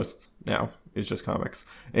all he posts now is just comics.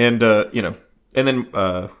 And and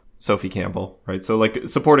then Sophie Campbell, right? So like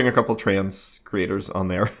supporting a couple trans creators on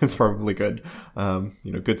there is probably good.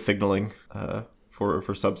 Good signaling for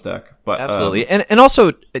Substack. But absolutely, and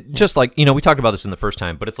also just like we talked about this in the first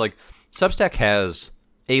time, but it's like Substack has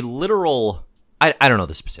a literal. I don't know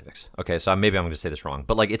the specifics. Okay, so maybe I'm going to say this wrong,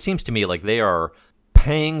 but like it seems to me like they are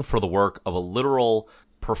paying for the work of a literal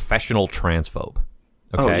professional transphobe.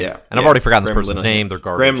 Okay, oh yeah, and I've already forgotten this Graham person's Linehan. name. They're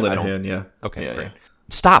garbage. Graham Linehan, yeah. Okay, yeah, great. yeah.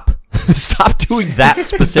 Stop doing that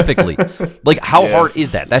specifically. Like how hard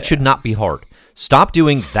is that? That should not be hard. Stop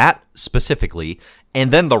doing that specifically,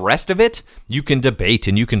 and then the rest of it you can debate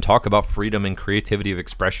and you can talk about freedom and creativity of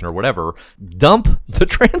expression or whatever. Dump the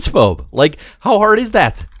transphobe. Like how hard is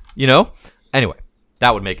that? Anyway,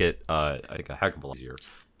 that would make it a heck of a lot easier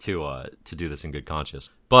to do this in good conscience.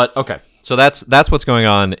 But okay, so that's what's going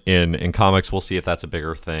on in comics. We'll see if that's a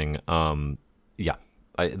bigger thing. Yeah.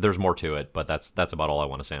 There's more to it, but that's about all I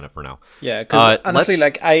want to say on it for now. Yeah, because honestly,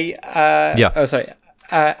 like I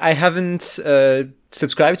haven't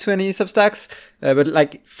subscribed to any Substacks, but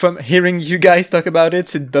like from hearing you guys talk about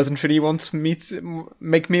it, it doesn't really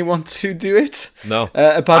make me want to do it. No,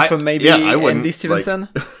 apart from maybe Andy Stevenson.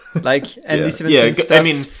 Like Andy Stevenson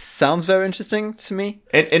stuff sounds very interesting to me.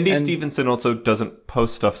 And Andy Stevenson also doesn't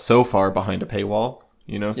post stuff so far behind a paywall.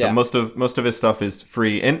 So most of his stuff is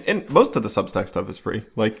free, and most of the Substack stuff is free.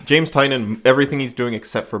 Like James Tynan, everything he's doing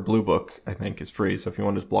except for Blue Book, I think, is free. So if you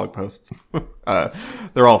want his blog posts,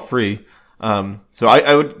 they're all free. So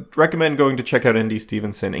I would recommend going to check out Andy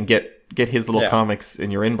Stevenson and get his little comics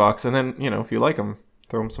in your inbox, and then if you like them,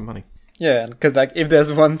 throw him some money. Yeah, because like if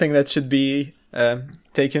there's one thing that should be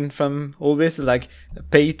taken from all this, like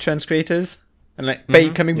pay trans creators. And like pay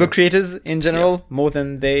comic book creators in general more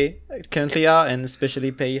than they currently are, and especially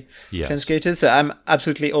pay trans creators. So I'm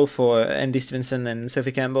absolutely all for Andy Stevenson and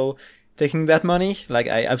Sophie Campbell taking that money. Like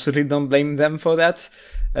I absolutely don't blame them for that.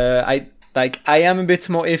 I am a bit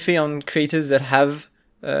more iffy on creators that have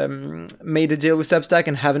made a deal with Substack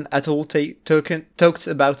and haven't at all talked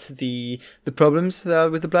about the problems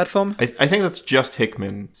with the platform. I think that's just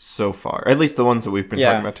Hickman so far, at least the ones that we've been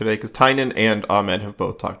talking about today, because Tynan and Ahmed have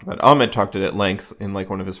both talked about it. Ahmed talked it at length in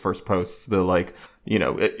like one of his first posts.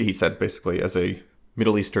 He said basically as a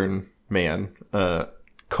Middle Eastern man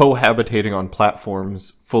cohabitating on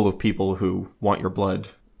platforms full of people who want your blood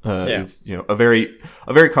is a very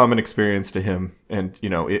common experience to him, and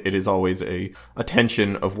it is always a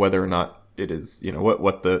tension of whether or not it is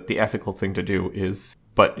what the ethical thing to do is.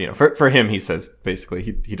 But for him, he says basically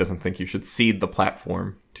he doesn't think you should cede the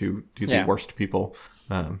platform to the worst people.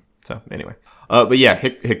 So anyway, but yeah,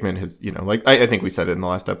 Hickman has I think we said it in the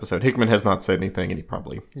last episode. Hickman has not said anything, and he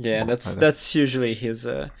probably won't that's usually his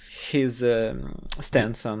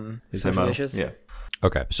stance on social issues. Yeah.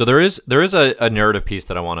 Okay, so there is a narrative piece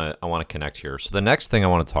that I want to connect here. So the next thing I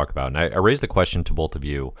want to talk about, and I raised the question to both of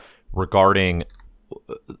you regarding.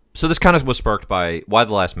 So this kind of was sparked by Why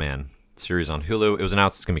the Last Man series on Hulu. It was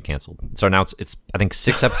announced it's going to be canceled. It's announced. It's I think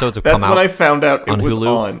 6 episodes have come out. That's when I found out it was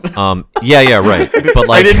Hulu. On. Yeah, right. But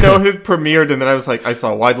like I didn't know it had premiered, and then I was like, I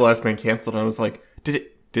saw Why the Last Man canceled, and I was like, Did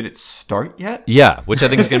it start yet? Yeah, which I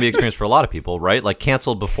think is going to be experienced for a lot of people, right? Like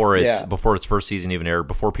canceled before its first season even aired,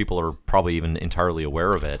 before people are probably even entirely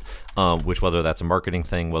aware of it. Which whether that's a marketing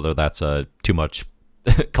thing, whether that's a too much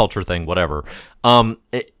culture thing, whatever.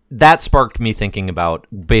 That sparked me thinking about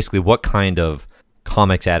basically what kind of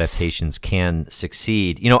comics adaptations can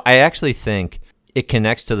succeed. I actually think it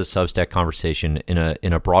connects to the Substack conversation in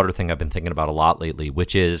a broader thing I've been thinking about a lot lately,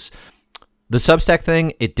 which is. The Substack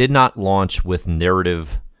thing, it did not launch with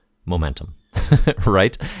narrative momentum,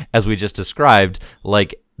 right? As we just described,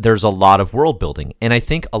 like there's a lot of world building. And I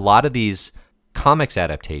think a lot of these comics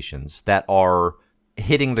adaptations that are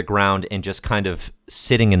hitting the ground and just kind of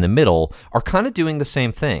sitting in the middle are kind of doing the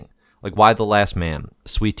same thing. Like Why the Last Man,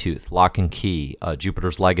 Sweet Tooth, Lock and Key,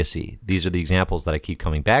 Jupiter's Legacy. These are the examples that I keep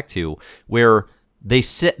coming back to where they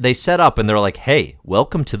set up and they're like, hey,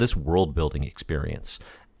 welcome to this world building experience.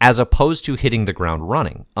 As opposed to hitting the ground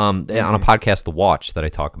running. On a podcast, The Watch, that I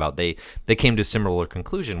talk about, they came to a similar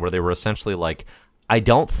conclusion where they were essentially like, I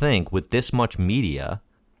don't think with this much media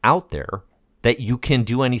out there that you can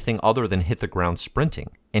do anything other than hit the ground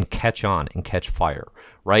sprinting and catch on and catch fire,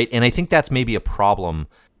 right? And I think that's maybe a problem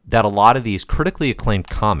that a lot of these critically acclaimed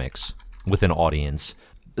comics with an audience,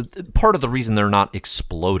 part of the reason they're not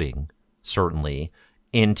exploding, certainly,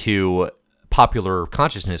 into popular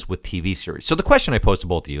consciousness with TV series. So the question I pose to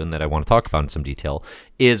both of you, and that I want to talk about in some detail,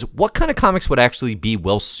 is what kind of comics would actually be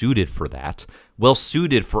well-suited for that?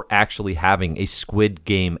 Well-suited for actually having a Squid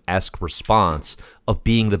Game-esque response of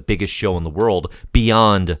being the biggest show in the world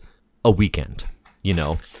beyond a weekend,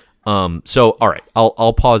 So all right,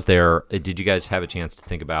 I'll pause there. Did you guys have a chance to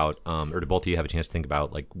think about, or did both of you have a chance to think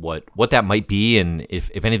about like what that might be, and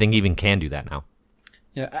if anything even can do that now?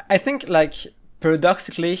 Yeah, I think like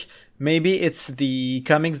paradoxically, maybe it's the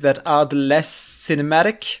comics that are the less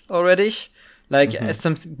cinematic already, like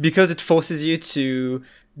because it forces you to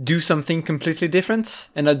do something completely different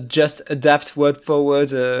and not just adapt word for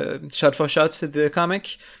word, shot for shot to the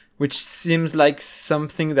comic, which seems like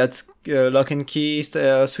something that Lock and Key,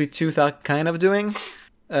 Sweet Tooth are kind of doing.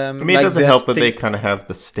 I mean, it doesn't help that they kind of have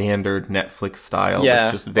the standard Netflix style. Yeah,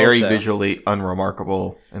 it's just very also visually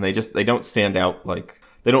unremarkable, and they don't stand out like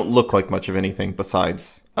they don't look like much of anything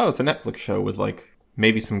besides it's a Netflix show with like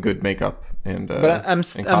maybe some good makeup and. But I'm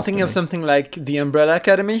thinking of something like The Umbrella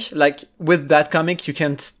Academy. Like with that comic, you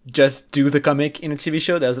can't just do the comic in a TV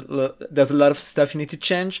show. There's a lot of stuff you need to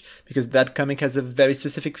change because that comic has a very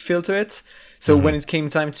specific feel to it. So when it came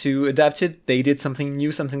time to adapt it, they did something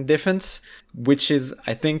new, something different, which is,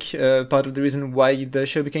 I think, part of the reason why the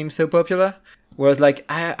show became so popular. Whereas, like,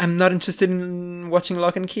 I'm not interested in watching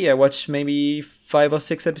Lock and Key. I watched maybe 5 or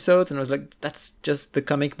 6 episodes, and I was like, that's just the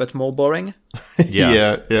comic, but more boring.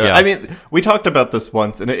 Yeah. I mean, we talked about this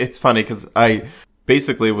once, and it's funny because I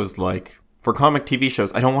basically was like, for comic TV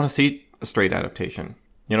shows, I don't want to see a straight adaptation.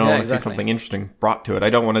 You know, I want to see something interesting brought to it. I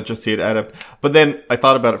don't want to just see it adapt. But then I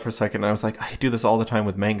thought about it for a second, and I was like, I do this all the time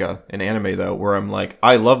with manga and anime, though, where I'm like,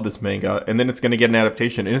 I love this manga, and then it's going to get an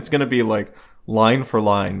adaptation, and it's going to be like line for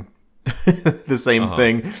line the same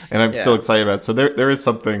thing, and I'm still excited about it. So there is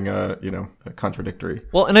something, contradictory.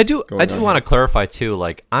 Well, and I do want to clarify too.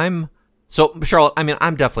 Like Charlotte. I mean,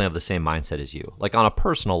 I'm definitely of the same mindset as you. Like on a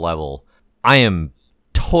personal level, I am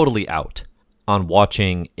totally out on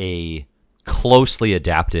watching a closely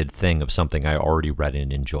adapted thing of something I already read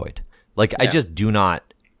and enjoyed. Like I just do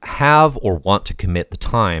not have or want to commit the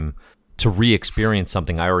time to re-experience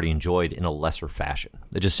something I already enjoyed in a lesser fashion.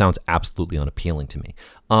 It just sounds absolutely unappealing to me.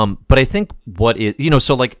 But I think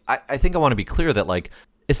so like, I think I want to be clear that like,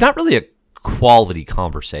 it's not really a quality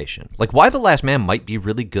conversation. Like Why the Last Man might be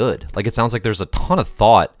really good. Like it sounds like there's a ton of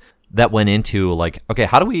thought that went into like, okay,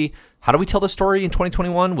 how do we tell the story in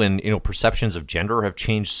 2021 when, perceptions of gender have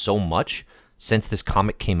changed so much since this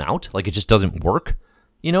comic came out? Like it just doesn't work,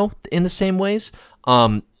 in the same ways.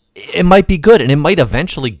 It might be good, and it might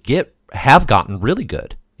eventually have gotten really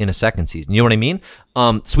good in a second season. You know what I mean?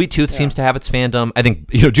 Sweet Tooth seems to have its fandom. I think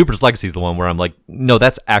Jupiter's Legacy is the one where I'm like, no,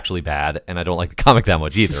 that's actually bad, and I don't like the comic that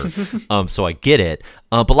much either. So I get it.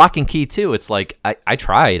 But Lock and Key too. It's like I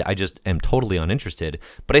tried. I just am totally uninterested.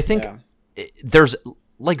 But I think there's,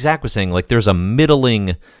 like Zach was saying, like there's a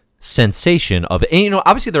middling sensation of it. And,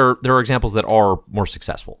 obviously there are examples that are more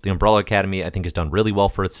successful. The Umbrella Academy, I think, has done really well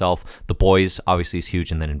for itself. The Boys, obviously, is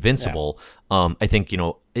huge, and then Invincible. I think,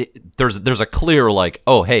 there's a clear, like,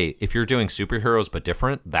 oh, hey, if you're doing superheroes but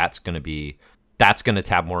different, that's going to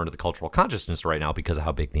tap more into the cultural consciousness right now because of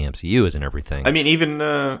how big the MCU is and everything. I mean, even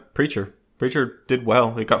Preacher did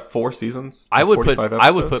well. It got 4 seasons. I would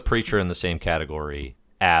put Preacher in the same category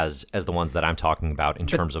as the ones that I'm talking about in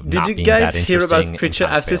terms of not being that interesting. Did you guys hear about Preacher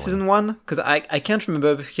after season 1? Because I can't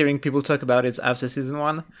remember hearing people talk about it after season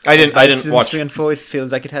 1. I didn't watch season 3 and 4. It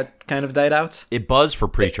feels like it had kind of died out. It buzz for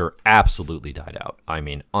Preacher absolutely died out. I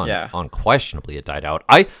mean, unquestionably it died out.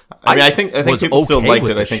 I think people still liked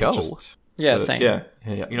it. I think show. Same. Yeah.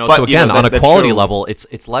 But, so again, on a quality level,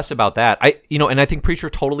 it's less about that. And I think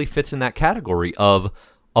Preacher totally fits in that category of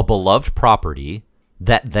a beloved property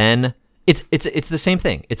that then it's the same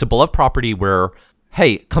thing. It's a beloved property where,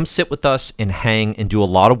 hey, come sit with us and hang and do a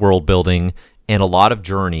lot of world building and a lot of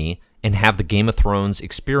journey and have the Game of Thrones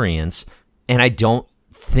experience. And I don't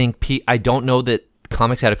know that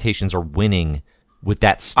comics adaptations are winning with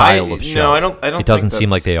that style of show. No, I don't. It doesn't seem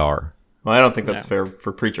like they are. Well, I don't think that's fair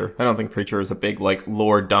for Preacher. I don't think Preacher is a big like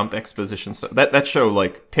lore dump exposition. So that show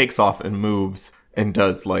like takes off and moves and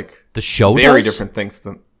does like the show very does? different things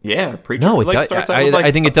than. Yeah, Preacher. No,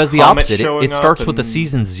 I think it does the opposite. It starts with a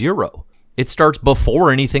season 0. It starts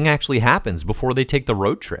before anything actually happens, before they take the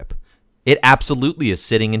road trip. It absolutely is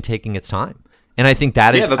sitting and taking its time. And I think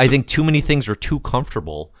that is. I think too many things are too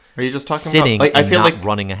comfortable. Are you just talking sitting about? Like, I feel not like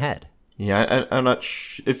running ahead. Yeah, I'm not.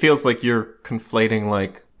 It feels like you're conflating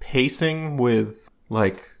like pacing with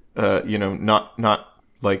like not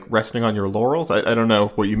like resting on your laurels. I don't know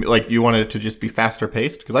what you like. You wanted it to just be faster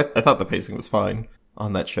paced because I thought the pacing was fine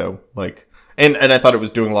on that show. Like, and I thought it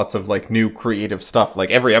was doing lots of like new creative stuff. Like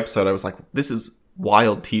every episode, I was like, this is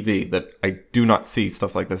wild TV that I do not see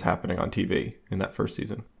stuff like this happening on TV in that first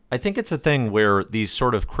season. I think it's a thing where these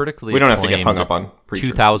sort of critically we don't have to get hung up on Preacher,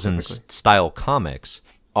 2000s style comics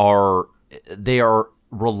are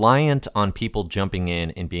reliant on people jumping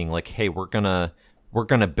in and being like, hey, we're gonna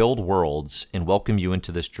build worlds and welcome you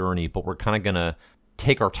into this journey, but we're kind of gonna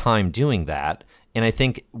take our time doing that. And I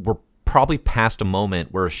think we're probably past a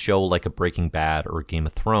moment where a show like a Breaking Bad or Game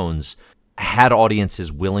of Thrones had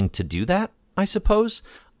audiences willing to do that, I suppose,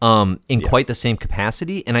 in quite the same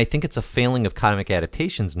capacity. And I think it's a failing of comic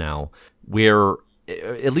adaptations now, where,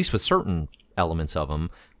 at least with certain elements of them,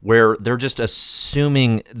 where they're just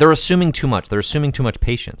assuming too much. They're assuming too much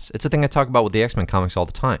patience. It's a thing I talk about with the X-Men comics all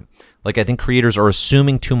the time. Like, I think creators are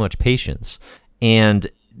assuming too much patience, and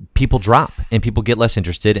people drop, and people get less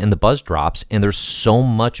interested, and the buzz drops, and there's so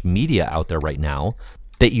much media out there right now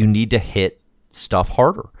that you need to hit stuff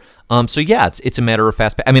harder. So yeah, it's a matter of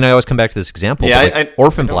fast. I mean, I always come back to this example. Yeah, but like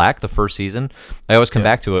Orphan Black, the first season, I always come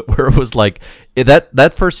back to it where it was like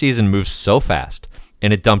that first season moves so fast,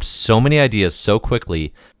 and it dumped so many ideas so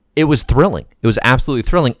quickly. It was thrilling. It was absolutely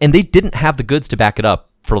thrilling, and they didn't have the goods to back it up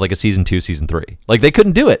for like a season 2, season 3. Like, they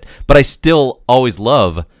couldn't do it. But I still always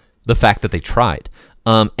love the fact that they tried.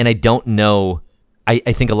 And I don't know. I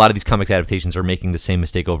think a lot of these comics adaptations are making the same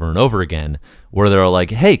mistake over and over again, where they're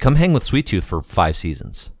like, hey, come hang with Sweet Tooth for 5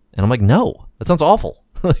 seasons. And I'm like, no, that sounds awful.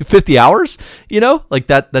 50 hours? Like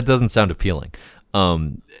that doesn't sound appealing.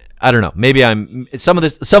 I don't know. Maybe some of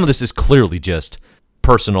this is clearly just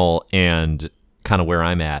personal and kind of where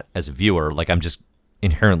I'm at as a viewer. Like, I'm just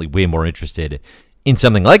inherently way more interested in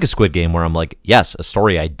something like a Squid Game, where I'm like, yes, a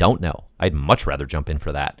story I don't know. I'd much rather jump in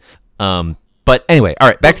for that. But anyway, all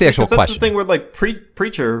right, back to the actual question. That's the thing with like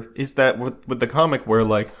Preacher is that with the comic, where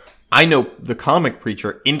like I know the comic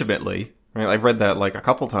Preacher intimately. Right? I've read that like a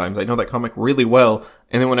couple times. I know that comic really well.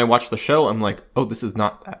 And then when I watch the show, I'm like, oh, this is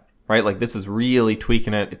not that. Right? Like, this is really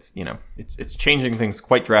tweaking it. It's, it's changing things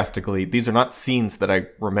quite drastically. These are not scenes that I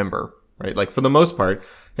remember. Right? Like, for the most part.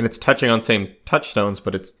 And it's touching on same touchstones,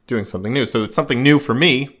 but it's doing something new. So it's something new for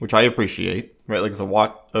me, which I appreciate. Right? Like, as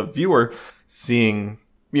a viewer, seeing,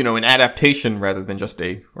 an adaptation rather than just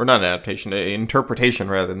an interpretation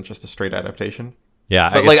rather than just a straight adaptation. Yeah,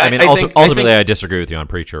 ultimately, I disagree with you on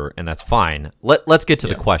Preacher, and that's fine. Let's get to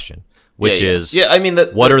the question, which is,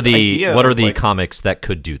 what are the comics that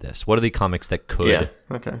could do this? What are the comics that could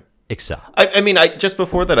excel? Just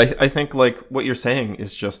before that, I think like what you're saying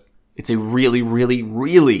is just, it's a really, really,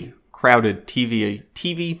 really crowded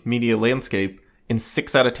TV media landscape, and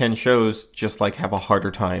 6 out of 10 shows just like have a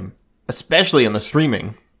harder time, especially in the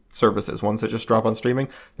streaming services, ones that just drop on streaming.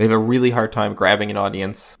 They have a really hard time grabbing an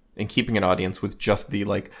audience and keeping an audience with just the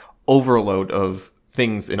like overload of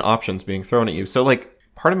things and options being thrown at you. So like,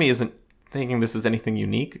 part of me isn't thinking this is anything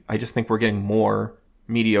unique. I just think we're getting more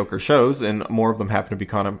mediocre shows, and more of them happen to be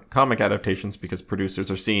comic adaptations because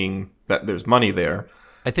producers are seeing that there's money there.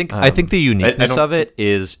 I think the uniqueness of it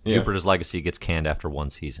is Jupiter's Legacy gets canned after 1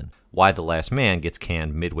 season. Why the Last Man gets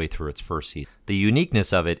canned midway through its first season. The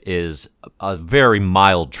uniqueness of it is a very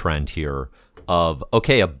mild trend here of,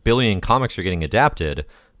 okay, 1 billion comics are getting adapted,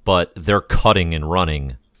 but they're cutting and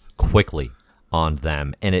running quickly on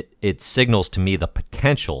them. And it signals to me the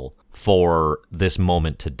potential for this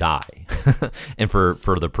moment to die. And for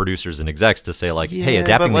the producers and execs to say like, hey,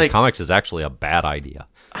 adapting these comics is actually a bad idea.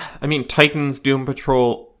 I mean, Titans, Doom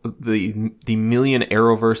Patrol, the Million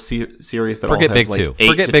Arrowverse series that Forget all have Big Two.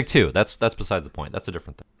 Forget Big Two. That's besides the point. That's a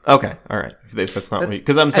different thing. Okay, all right. If that's not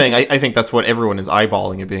because I'm saying I think that's what everyone is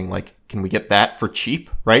eyeballing and being like, can we get that for cheap?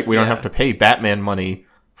 Right? We don't have to pay Batman money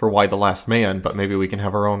for Y the Last Man, but maybe we can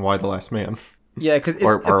have our own Y the Last Man. Yeah, because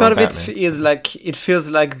part of it is like, it feels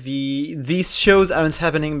like these shows aren't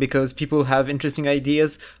happening because people have interesting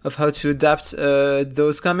ideas of how to adapt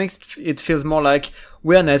those comics. It feels more like,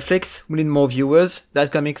 we're Netflix, we need more viewers.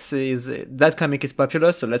 That comic is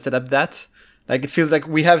popular, so let's adapt that. Like, it feels like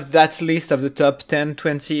we have that list of the top 10,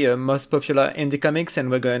 20 most popular indie comics, and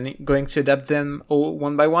we're going to adapt them all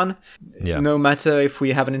one by one. Yeah. No matter if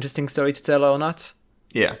we have an interesting story to tell or not.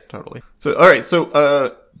 Yeah, totally. So, all right.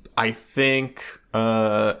 So, I think,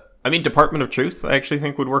 Department of Truth, I actually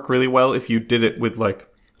think would work really well if you did it with like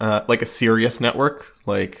a serious network,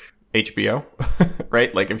 like HBO,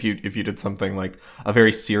 right? Like if you did something like a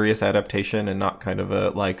very serious adaptation and not kind of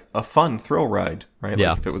a fun thrill ride, right?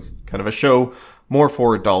 Yeah. Like if it was kind of a show more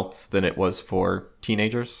for adults than it was for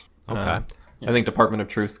teenagers. Okay. I think Department of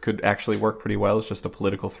Truth could actually work pretty well. It's just a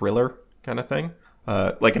political thriller kind of thing,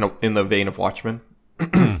 like in the vein of Watchmen.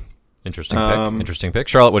 Interesting pick.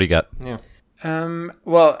 Charlotte, what do you got? Yeah.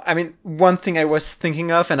 Well, I mean, one thing I was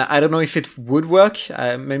thinking of, and I don't know if it would work,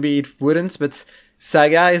 maybe it wouldn't, but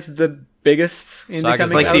Saga is the biggest indie comic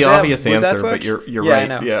It's like out the there. obvious Would that answer, work? but you're Yeah, right. I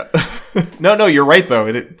know. Yeah. No, you're right though.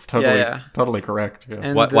 It's totally Yeah. totally correct. Yeah.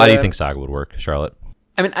 And, Why do you think Saga would work, Charlotte?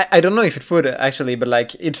 I mean, I don't know if it would actually, but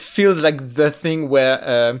like it feels like the thing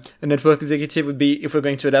where a network executive would be, if we're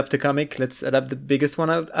going to adapt a comic, let's adapt the biggest one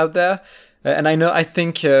out there. And I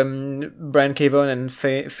think Brian K. Vaughan and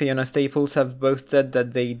Fiona Staples have both said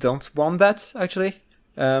that they don't want that actually.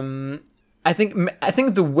 I think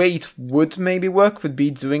the way it would maybe work would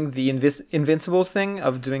be doing the Invincible thing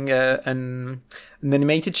of doing an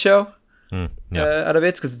animated show out of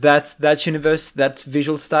it, because that universe, that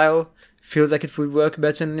visual style feels like it would work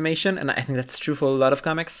better in animation, and I think that's true for a lot of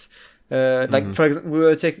comics. Like for example, we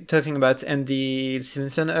were talking about Andy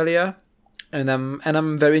Stevenson earlier, and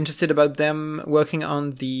I'm very interested about them working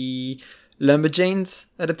on the Lumberjanes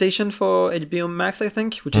adaptation for HBO Max, I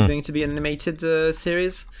think, which is going to be an animated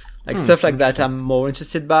series. Like stuff like that, I'm more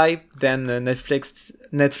interested by than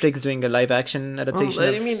Netflix doing a live action adaptation.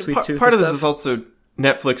 Well, I mean, of Sweet Tooth. part of and this stuff. is also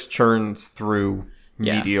Netflix churns through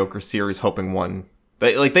mediocre series, hoping one.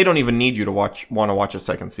 They don't even need you to want to watch a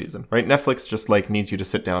second season, right? Netflix just like needs you to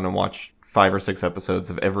sit down and watch 5 or 6 episodes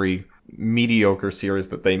of every mediocre series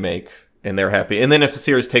that they make, and they're happy. And then if a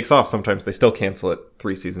series takes off, sometimes they still cancel it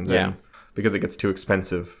 3 seasons in because it gets too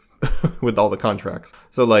expensive with all the contracts.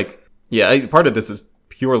 So like, part of this is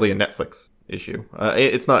purely a Netflix issue.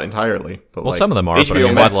 It's not entirely, but well, some of them are. But I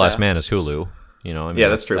mean, Why the Last Man is Hulu. You know, I mean,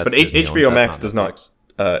 that's true. But Disney HBO owned, Max that's does not,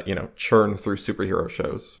 churn through superhero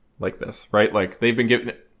shows like this, right? Like they've been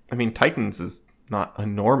given. I mean, Titans is not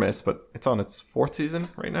enormous, but it's on its 4th season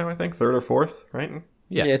right now. I think 3rd or 4th, right?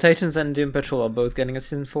 Yeah, Titans and Doom Patrol are both getting a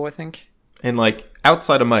season 4, I think. And like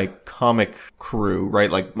outside of my comic crew,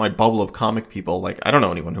 right? Like my bubble of comic people, like I don't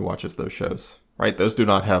know anyone who watches those shows, right? Those do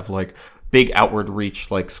not have like big outward reach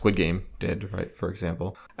like Squid Game did, right? For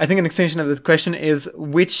example. I think an extension of that question is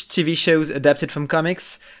which TV shows adapted from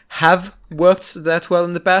comics have worked that well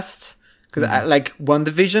in the past? Because like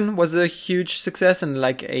WandaVision was a huge success and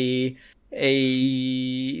like a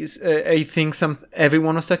thing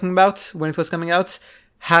everyone was talking about when it was coming out.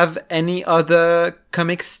 Have any other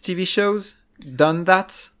comics TV shows done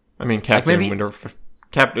that? I mean, Captain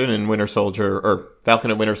and Winter Soldier, or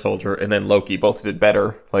Falcon and Winter Soldier, and then Loki both did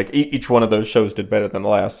better. Like each one of those shows did better than the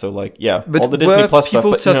last. So like, but all the Disney Plus stuff.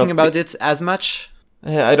 People talking about it as much?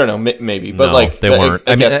 I don't know, maybe, but no, like they weren't.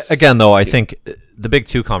 I mean, again, though, I think the Big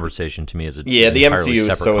Two conversation to me is the MCU,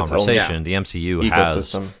 separate so conversation. The MCU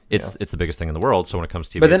has it's the biggest thing in the world. So when it comes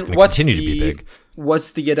to TV, it's going to continue to be big. What's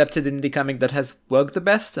the adapted indie comic that has worked the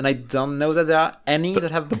best? And I don't know that there are any that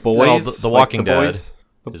have the Boys, The Walking Dead.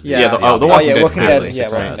 The Walking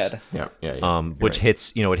Dead. Yeah. Which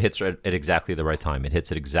hits, it hits at exactly the right time. It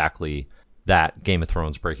hits at exactly that Game of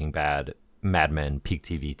Thrones, Breaking Bad, Mad Men, peak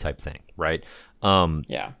TV type thing, right?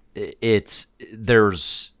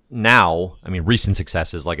 There's now, I mean, recent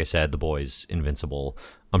successes, like I said, The Boys, Invincible,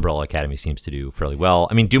 Umbrella Academy seems to do fairly well.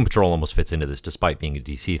 I mean, Doom Patrol almost fits into this despite being a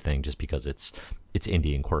DC thing, just because it's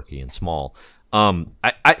indie and quirky and small.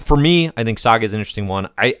 For me, I think Saga is an interesting one.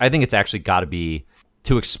 I think it's actually got to be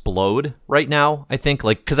to explode right now, I think,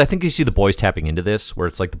 like, because I think you see The Boys tapping into this, where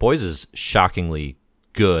it's like The Boys is shockingly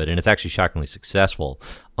good and it's actually shockingly successful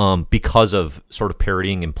because of sort of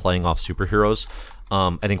parodying and playing off superheroes.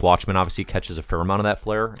 I think Watchmen obviously catches a fair amount of that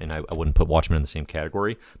flair, and I wouldn't put Watchmen in the same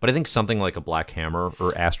category. But I think something like a Black Hammer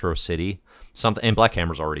or Astro City, and Black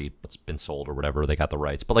Hammer's already been sold or whatever, they got the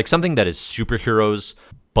rights. But like something that is superheroes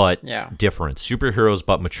but different, superheroes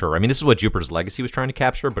but mature. I mean, this is what Jupiter's Legacy was trying to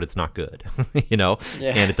capture, but it's not good, and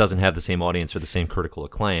it doesn't have the same audience or the same critical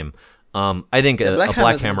acclaim. I think a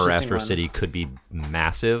Black Hammer or Astro City could be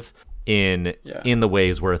massive in the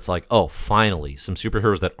ways where it's like, oh, finally, some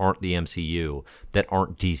superheroes that aren't the MCU, that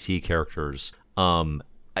aren't DC characters.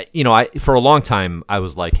 For a long time, I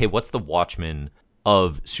was like, hey, what's the Watchmen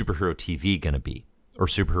of superhero TV going to be? Or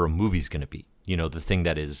superhero movies going to be? The thing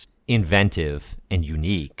that is inventive and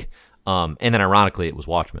unique. And then ironically, it was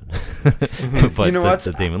Watchmen. But you know what?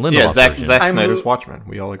 The Damon Lindelof version. Zack Snyder's Watchmen.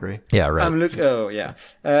 We all agree. Yeah, right. I'm looking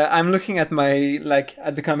at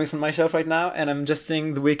at the comics on my shelf right now, and I'm just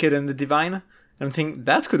seeing The Wicked and The Divine. And I'm thinking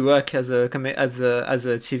that could work as a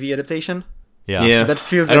TV adaptation. Yeah. That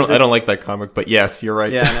feels. I don't like that comic, but yes, you're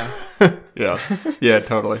right. Yeah. I know. Yeah,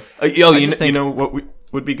 totally. You know what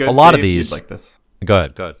would be good? A lot of these like this. Go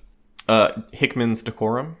ahead. Hickman's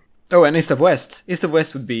Decorum. Oh, and East of West. East of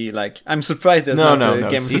West would be like. I'm surprised there's not a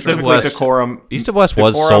Game of East of West. Decorum. East of West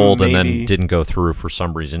was sold and then didn't go through for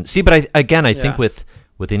some reason. See, but I think with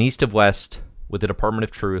an East of West, with the Department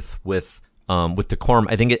of Truth, with Decorum,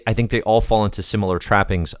 I think they all fall into similar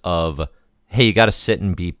trappings of, hey, you got to sit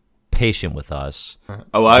and be patient with us.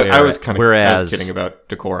 Oh, I was kind of whereas- kidding about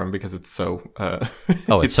Decorum because it's so.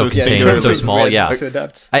 It's so contained, singularly- it's so small. Yeah, To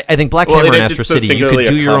adapt. I think Black Well, Hammer and it's Astro so City, you singularly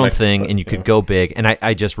could do a your own comic, thing but, and you could go big. And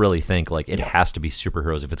I just really think like it has to be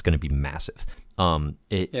superheroes if it's going to be massive.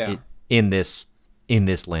 In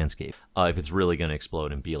this landscape, if it's really going to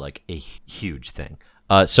explode and be like a huge thing.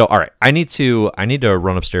 So all right, I need to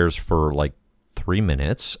run upstairs for like 3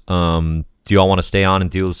 minutes. Do you all want to stay on and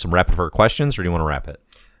do some rapid fire questions, or do you want to wrap it?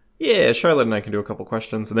 Yeah, Charlotte and I can do a couple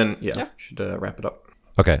questions, and then should wrap it up.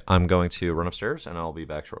 Okay, I'm going to run upstairs and I'll be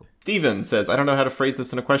back shortly. Steven says, I don't know how to phrase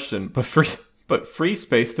this in a question, but free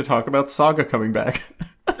space to talk about Saga coming back.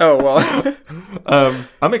 Oh, well.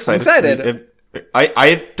 I'm excited.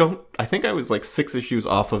 I think I was like 6 issues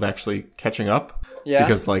off of actually catching up. Yeah.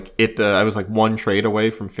 Because like I was like one trade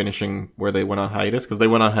away from finishing where they went on hiatus, because they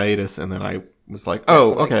went on hiatus and then I was like,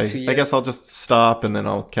 oh, for like okay, 2 years. I guess I'll just stop and then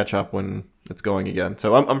I'll catch up when it's going again.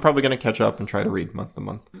 So I'm probably going to catch up and try to read month to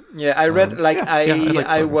month. Yeah, I read, I like I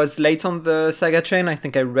Saga. was late on the Saga train. I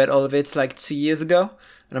think I read all of it like 2 years ago.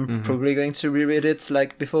 And I'm probably going to reread it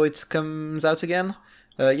like before it comes out again.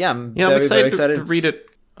 I'm very excited to read it.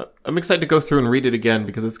 I'm excited to go through and read it again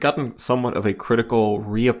because it's gotten somewhat of a critical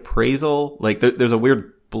reappraisal. Like there's a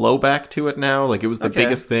weird blowback to it now. Like it was the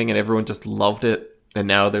biggest thing and everyone just loved it. And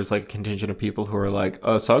now there's like a contingent of people who are like,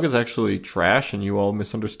 Saga's actually trash and you all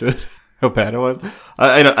misunderstood how bad it was.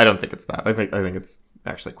 I don't think it's that. I think it's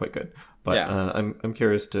actually quite good. But I'm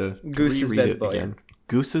curious to Goose's reread best it boy. again.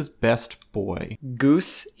 Goose's best boy.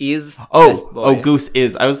 Goose is best boy. Goose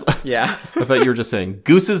is. I was. Yeah. I thought you were just saying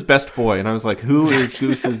Goose's best boy, and I was like, who is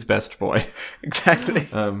Goose's best boy? Exactly.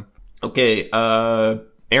 Okay.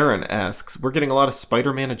 Aaron asks, we're getting a lot of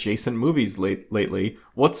Spider-Man adjacent movies lately.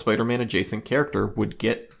 What Spider-Man adjacent character would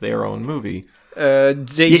get their own movie?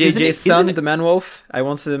 JJJ's son, isn't it- the Man-Wolf. I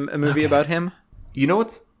want a movie about him. You know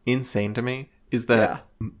what's insane to me is that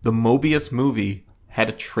the Mobius movie had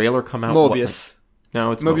a trailer come out. Morbius.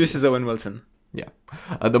 No, it's Mobius is Owen Wilson. Yeah.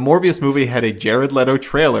 The Morbius movie had a Jared Leto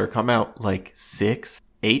trailer come out like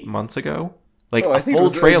 6-8 months ago. Like I a think full it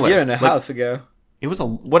was trailer. a year and a Like, half ago. It was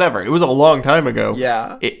it was a long time ago.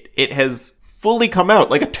 Yeah. It has fully come out,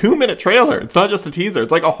 like a 2-minute trailer. It's not just a teaser.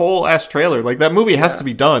 It's like a whole ass trailer. Like that movie has to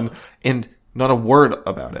be done and not a word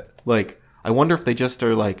about it. Like I wonder if they just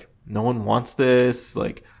are like, no one wants this.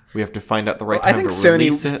 Like we have to find out the right I time think to Sony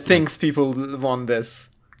release it. thinks people want this.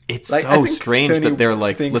 It's Like, I so think strange Sony that they're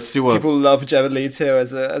like, thinks let's do a people love Jared Leto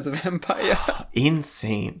as a vampire.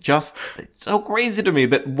 insane. Just it's so crazy to me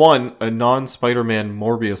that one, a non-Spider-Man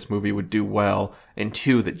Morbius movie would do well, and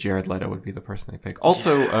two, that Jared Leto would be the person they pick.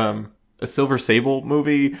 Also, a Silver Sable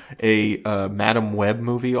movie, a Madam Web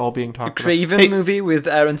movie, all being talked about. Craven Hey, movie with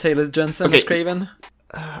Aaron Taylor Johnson as Craven.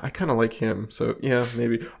 I kind of like him, so yeah,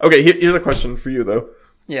 maybe. Okay, here's a question for you though.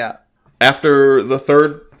 Yeah. After the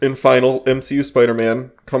third and final MCU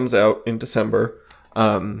Spider-Man comes out in December,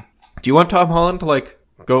 do you want Tom Holland to like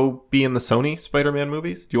go be in the Sony Spider-Man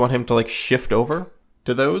movies? Do you want him to like shift over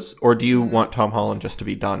to those, or do you want Tom Holland just to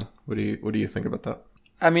be done? What do you think about that?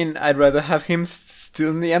 I mean, I'd rather have him still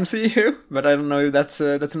in the MCU, but I don't know if that's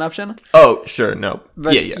an option. Oh, sure, no,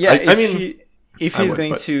 But yeah. I mean, if I he's would,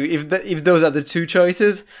 going but- to, if those are the two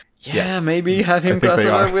choices, Yes. maybe have him I think they cross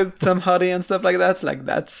over are. with Tom Hardy and stuff like that. Like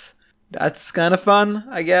that's kind of fun,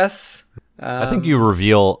 I guess. I think you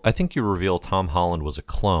reveal Tom Holland was a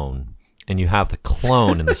clone, and you have the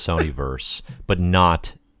clone in the Sonyverse, but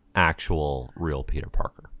not actual real Peter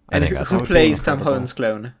Parker. I And think who, that's who would be plays Tom incredible. Holland's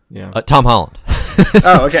clone? yeah. Tom Holland.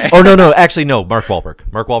 Oh, okay. Oh no, actually no, Mark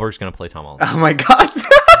Wahlberg. Mark Wahlberg's gonna play Tom Holland. Oh my god,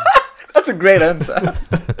 that's a great answer.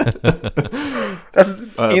 That's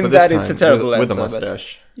But in this that it's a time, terrible with answer. a but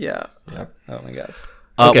mustache. yeah. Yeah. Oh my god.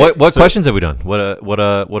 Okay, What so- questions have we done? What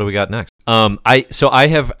do we got next? I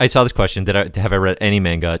saw this question. Have I read any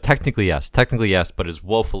manga? Technically yes, but is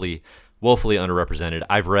woefully underrepresented.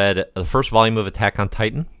 I've read the first volume of Attack on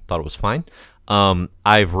Titan. Thought it was fine.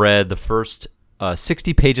 I've read the first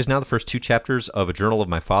 60 pages now, the first 2 chapters of A Journal of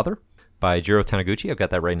My Father by Jiro Taniguchi. I've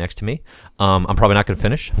got that right next to me. I'm probably not going to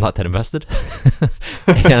finish. I'm not that invested.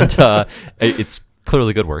 And it's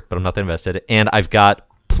clearly good work, but I'm not that invested. And I've got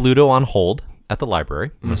Pluto on hold at the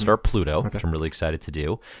library. I'm going to start Pluto, which I'm really excited to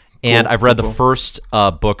do. And I've read the first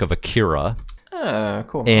book of Akira.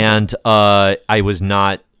 Cool. And I was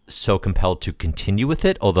not so compelled to continue with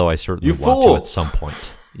it, although I certainly You want fool! to at some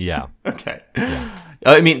point. Yeah. Okay.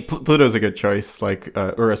 I mean, Pluto's a good choice. Like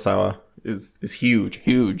Urasawa is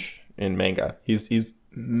huge in manga. He's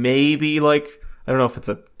maybe like, I don't know if it's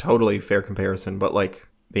a totally fair comparison, but like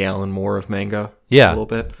the Alan Moore of manga. Yeah. a little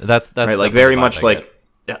bit. That's Right, like definitely very the vibe much I like get.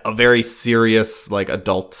 a very serious like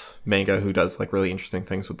adult manga who does like really interesting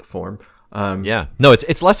things with the form. Yeah, no,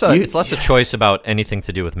 it's less a choice about anything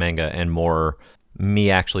to do with manga and more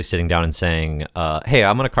me actually sitting down and saying, hey,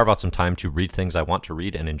 I'm going to carve out some time to read things I want to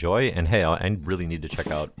read and enjoy, and hey, I really need to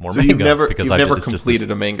check out more manga. You've never it's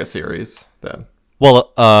completed a manga series then?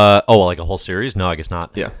 Well, like a whole series? No, I guess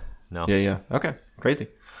not. Yeah. No. Yeah. Okay. Crazy.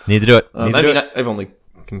 Need to do it.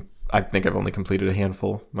 I think I've only completed a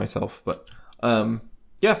handful myself, but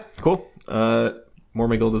yeah, cool.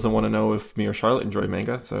 Mormiggle doesn't want to know if me or Charlotte enjoy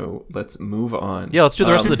manga, so let's move on. Yeah, let's do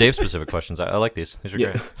the rest of the Dave specific questions. I like these. These are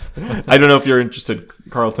great. I don't know if you're interested.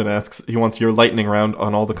 Carlton asks. He wants your lightning round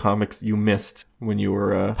on all the comics you missed when you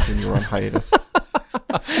were on hiatus.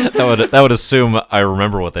 that would assume I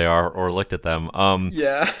remember what they are or looked at them.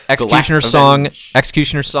 Yeah. Executioner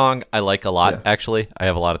Song. I like a lot. Yeah. Actually, I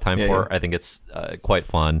have a lot of time for. I think it's quite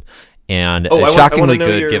fun and shockingly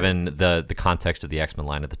good given the context of the X-Men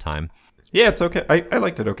line at the time. Yeah, it's okay. I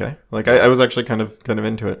liked it okay. Like I was actually kind of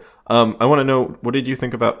into it. I want to know, what did you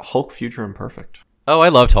think about Hulk Future Imperfect? Oh, I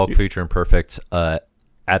loved Hulk Future Imperfect.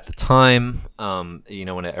 At the time,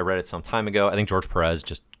 when I read it some time ago, I think George Perez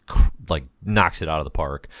just like knocks it out of the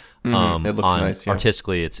park. It looks nice. Yeah.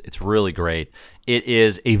 Artistically, it's really great. It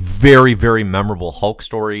is a very, very memorable Hulk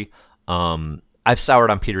story. I've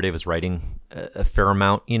soured on Peter David's writing a fair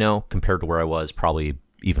amount, compared to where I was probably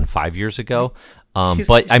even 5 years ago.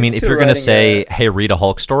 But I mean, if you're gonna say, "Hey, read a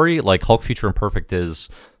Hulk story," like Hulk Future Imperfect is,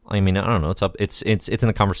 I mean, I don't know, it's in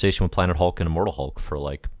the conversation with Planet Hulk and Immortal Hulk for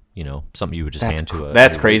like, something you would just hand to.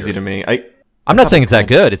 That's crazy to me. I'm not saying it's that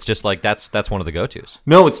good. It's just like that's one of the go-tos.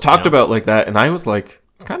 No, it's talked about like that, and I was like,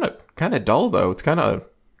 it's kind of dull though. It's kind of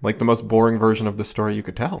like the most boring version of the story you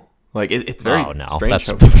could tell. Like it's very strange.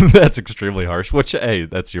 That's extremely harsh. Which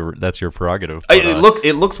that's your prerogative. But,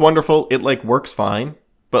 it looks wonderful. It like works fine.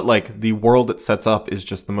 But, like, the world it sets up is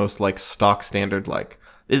just the most, like, stock standard, like,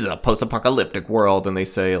 this is a post-apocalyptic world, and they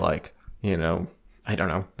say, like, I don't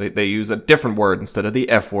know, they use a different word instead of the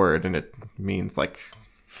F word, and it means, like,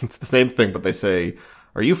 it's the same thing, but they say,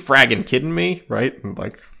 are you fragging kidding me, right? And,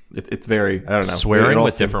 like, it's very, I don't know. Swearing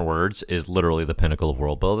with different words is literally the pinnacle of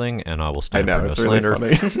world building, and I will stand for no slander.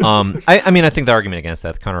 Really funny. I think the argument against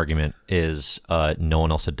that, the counter-argument is no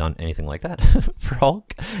one else had done anything like that for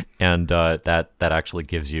Hulk, and that actually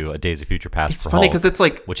gives you a Days of Future Past for Hulk. It's funny because it's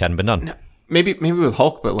like, which hadn't been done. Maybe with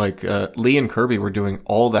Hulk, but like Lee and Kirby were doing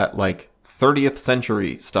all that like 30th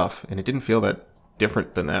century stuff, and it didn't feel that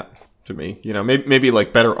different than that. To me, maybe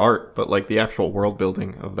like better art, but like the actual world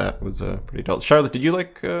building of that was pretty dull. Charlotte, did you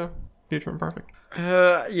like Future Imperfect?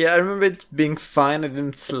 Yeah, I remember it being fine. I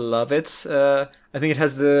didn't love it. I think it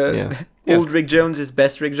has the old Rick Jones is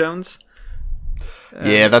best Rick Jones.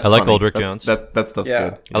 Yeah, that's I like funny. old Rick Jones. That stuff's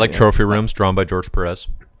good. I like Trophy Rooms drawn by George Perez.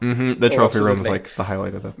 Mm-hmm. The trophy room is like the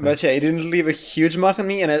highlight of that. But yeah, it didn't leave a huge mark on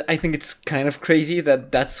me, and I think it's kind of crazy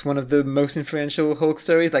that that's one of the most influential Hulk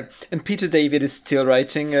stories. Like, and Peter David is still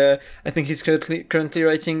writing. I think he's currently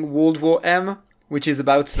writing World War M, which is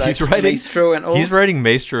about like Maestro and all. He's writing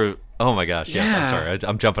Maestro. Oh my gosh! Yes, I'm sorry.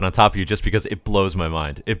 I'm jumping on top of you just because it blows my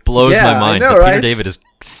mind. It blows my mind that Peter David is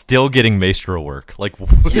still getting Maestro work. Like, what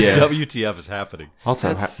the WTF is happening?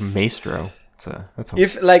 Also, Maestro.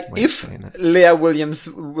 If Leah Williams'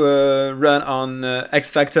 run on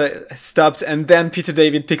X Factor stopped and then Peter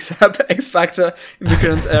David picks up X Factor in the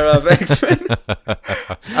current era of X-Men,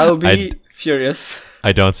 I'll be furious.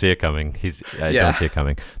 I don't see it coming. I don't see it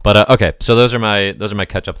coming. But okay, so those are my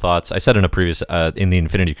catch-up thoughts. I said in a previous in the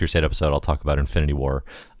Infinity Crusade episode, I'll talk about Infinity War,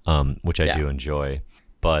 which I do enjoy.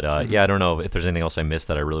 But I don't know if there's anything else I missed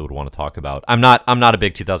that I really would want to talk about. I'm not a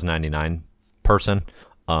big 2099 person.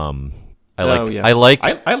 I like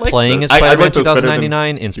playing as Spider-Man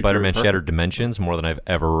 2099 in Spider-Man Shattered Dimensions more than I've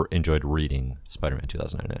ever enjoyed reading Spider-Man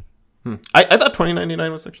 2099. I thought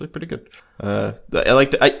 2099 was actually pretty good. I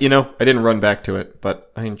liked it. I didn't run back to it,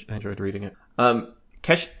 but I enjoyed reading it.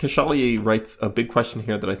 Keshali writes a big question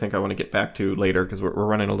here that I think I want to get back to later because we're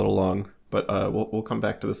running a little long, but we'll come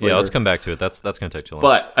back to this later. Yeah, let's come back to it. That's going to take too long.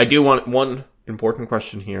 But I do want one important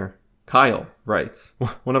question here. Kyle writes,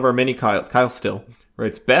 one of our many Kyles, Kyle Still,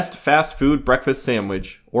 writes, best fast food breakfast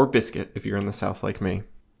sandwich or biscuit if you're in the South like me.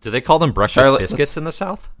 Do they call them breakfast biscuits in the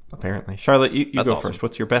South? Apparently. Charlotte, you go awesome. First.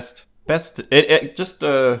 What's your best just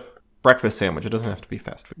a breakfast sandwich. It doesn't have to be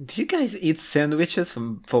fast food. Do you guys eat sandwiches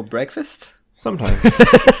for breakfast? Sometimes.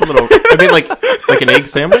 It's a little, I mean, like an egg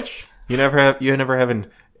sandwich? You never have an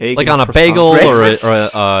egg like on a bagel or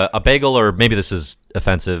a bagel, or maybe this is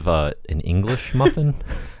offensive, an English muffin?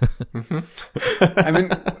 I mean,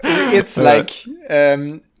 it's like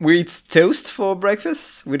we eat toast for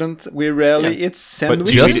breakfast. We rarely eat do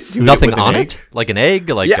sandwiches. you eat it- Just do you eat it nothing with an on egg? it? Like an egg?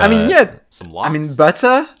 Like Yeah, I mean, yeah. some I lox? mean,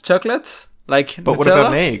 butter, chocolate, like. But what Nutella,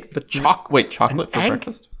 about an egg? But Chocolate for egg?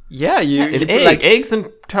 breakfast? yeah, you An put, egg, like eggs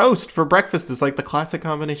and toast for breakfast is like the classic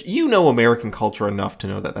combination. You know American culture enough to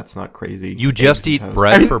know that that's not crazy. You Eggs just and eat toast.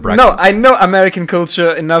 bread I mean, for breakfast? no, I know American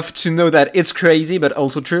culture enough to know that it's crazy, but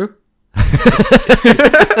also true.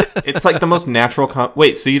 It's like the most natural.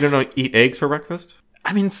 Wait, so you don't eat eggs for breakfast?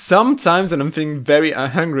 I mean, sometimes when I'm feeling very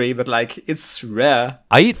hungry, but like it's rare.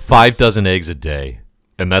 I eat 5 dozen eggs a day,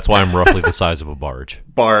 and that's why I'm roughly the size of a barge.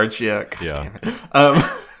 Barge, yeah. God Yeah. damn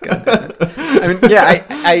it. I mean, yeah,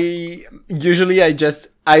 I usually I just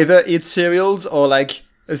either eat cereals or like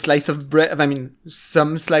a slice of bread. I mean,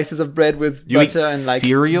 some slices of bread with You eat butter and like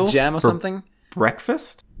cereal jam or for something.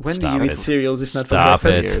 Breakfast? When Stop do you eat it. cereals if not Stop for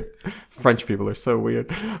breakfast? it. Weird. French people are so weird.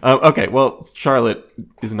 Okay, well, Charlotte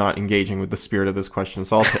is not engaging with the spirit of this question,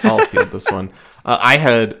 so I'll field this one. I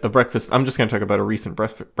had a breakfast. I'm just going to talk about a recent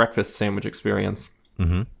breakfast sandwich experience.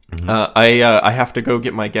 I have to go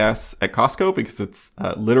get my gas at Costco because it's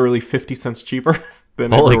literally 50 cents cheaper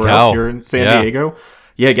than Holy everywhere cow. else here in San Yeah. Diego.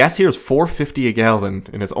 Yeah, gas here is $4.50 a gallon,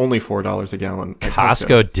 and it's only $4 a gallon. At Costco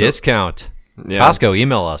So, discount. yeah. Costco,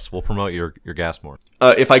 email us. We'll promote your gas more.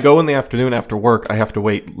 If I go in the afternoon after work, I have to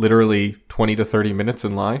wait literally 20 to 30 minutes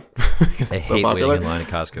in line. I It's so hate popular. waiting in line at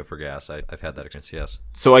Costco for gas. I've had that experience, yes.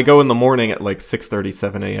 So I go in the morning at like 6:30,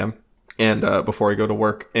 7 a.m. and before I go to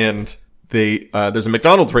work, and there's a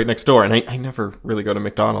McDonald's right next door, and I never really go to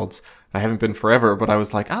McDonald's. I haven't been forever, but I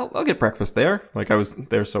was like, I'll get breakfast there. Like I was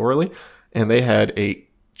there so early, and they had a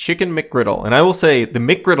chicken McGriddle, and I will say the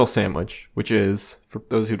McGriddle sandwich, which is, for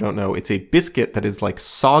those who don't know, it's a biscuit that is like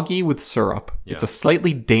soggy with syrup. It's a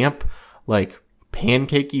slightly damp, like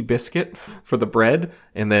pancakey biscuit for the bread,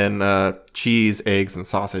 and then cheese, eggs, and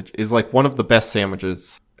sausage is like one of the best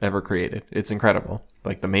sandwiches ever created. It's incredible.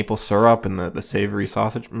 Like the maple syrup and the savory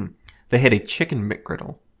sausage. They had a chicken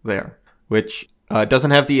McGriddle there, which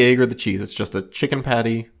doesn't have the egg or the cheese. It's just a chicken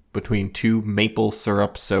patty between 2 maple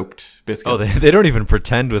syrup soaked biscuits. Oh, they don't even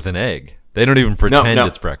pretend with an egg. They don't even pretend no.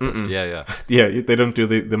 it's breakfast. Yeah. Yeah, they don't do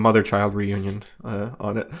the mother-child reunion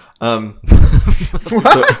on it.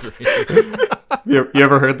 What? You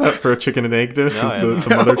ever heard that for a chicken and egg dish? No, I is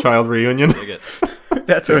the mother-child reunion?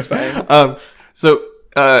 That's horrifying. I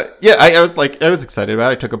was excited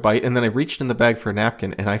about it. I took a bite, and then I reached in the bag for a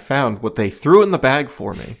napkin, and I found what they threw in the bag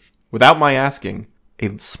for me, without my asking,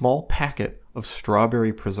 a small packet of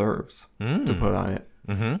strawberry preserves to put on it.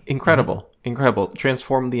 Incredible.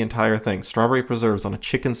 Transformed the entire thing. Strawberry preserves on a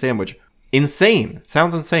chicken sandwich. Insane.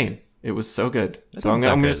 Sounds insane. It was so good. So I'm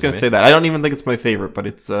sound just good going to to say that. I don't even think it's my favorite, but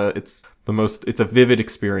it's a vivid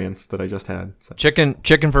experience that I just had. So.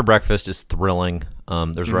 Chicken for breakfast is thrilling.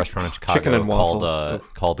 There's a restaurant in Chicago Chicken and waffles.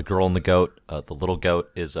 called The Girl and the Goat. The Little Goat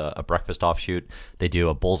is a breakfast offshoot. They do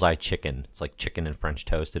a bullseye chicken. It's like chicken and French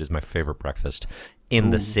toast. It is my favorite breakfast in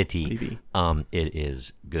the city. baby. It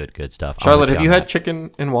is good stuff. I'm Charlotte, with have you on had that. chicken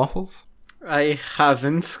and waffles? I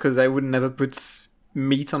haven't, because I would never put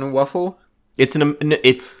meat on a waffle. It sounds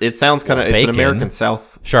kind of it's an bacon. American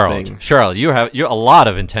South thing. Charlotte, you have a lot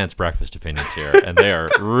of intense breakfast opinions here, and they are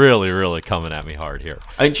really coming at me hard here.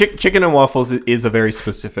 I mean, chicken and waffles is a very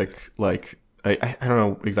specific, like, I don't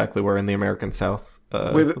know exactly where in the American South.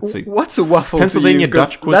 Wait, Let's see. what's a waffle? to Pennsylvania you? 'Cause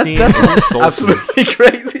Dutch cuisine That's or soul absolutely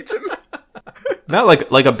crazy to me.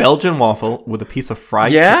 Not like a Belgian waffle with a piece of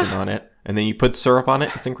fried Yeah? chicken on it, and then you put syrup on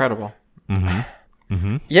it. It's incredible.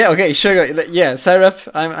 Yeah, okay, sure. Yeah, syrup.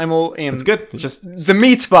 I'm all in. It's good. It's just The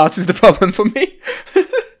meat part is the problem for me.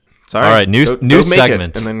 sorry. All right, new Go make it,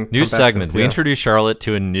 segment. and then New come back to segment. us, We yeah. introduce Charlotte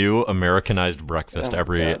to a new Americanized breakfast Oh,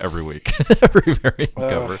 every God. week. Every variant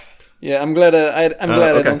cover. Yeah, I'm glad. I'm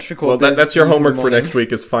glad I okay. don't record. Well, this that's your in the homework for morning. next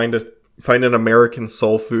week: is find an American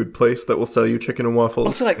soul food place that will sell you chicken and waffles.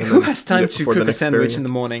 Also, like, and who then has eat time it to before the cook a next sandwich variant. in the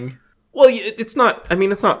morning? Well, it's not. I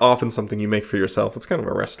mean, it's not often something you make for yourself. It's kind of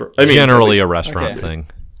a restaurant. I mean, Generally at a least- restaurant Okay. thing,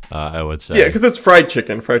 I would say. Yeah, because it's fried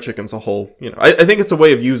chicken. Fried chicken's a whole. I think it's a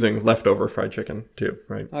way of using leftover fried chicken too,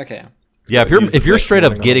 right? Okay. Yeah, use if it you're next straight up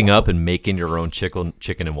morning on a getting waffle. up and making your own chicken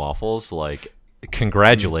and waffles, like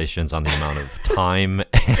congratulations on the amount of time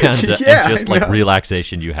and Yeah, just I like know.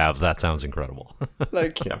 relaxation you have. That sounds incredible.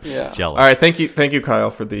 Like, yeah. Jealous. All right, thank you, Kyle,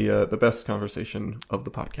 for the best conversation of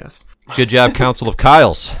the podcast. Good job, Council of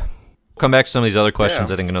Kyles. Come back to some of these other questions,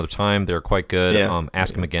 Yeah. I think, another time. They're quite good. Yeah.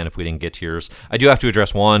 Ask them again if we didn't get to yours. I do have to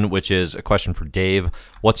address one, which is a question for Dave.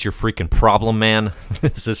 What's your freaking problem, man?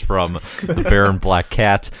 This is from the Bear and Black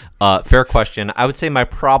Cat. Fair question. I would say my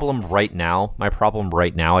problem right now,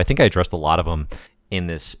 I think I addressed a lot of them in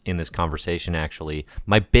this conversation. Actually,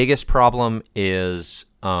 my biggest problem is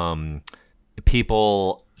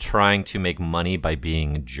people trying to make money by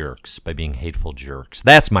being jerks, by being hateful jerks.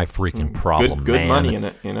 That's my freaking problem. Good man. money in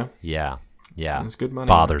it, you know. Yeah. There's good money.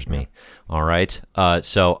 Bothers me. All right.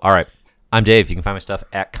 So, all right. I'm Dave. You can find my stuff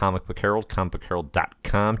at Comic Book Herald,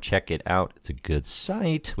 comicbookherald.com. Check it out. It's a good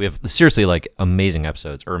site. We have seriously like amazing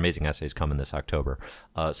episodes or amazing essays coming this October.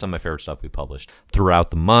 Some of my favorite stuff we published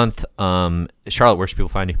throughout the month. Charlotte, where should people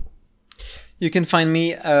find you? You can find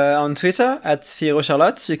me on Twitter at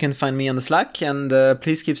FieroCharlotte. You can find me on the Slack, and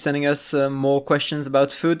please keep sending us more questions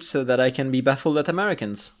about food so that I can be baffled at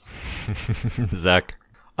Americans. Zach?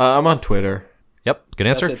 I'm on Twitter. Yep, good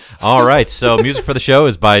answer. That's it. All right, so music for the show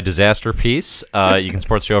is by Disaster Piece. You can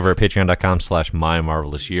support the show over at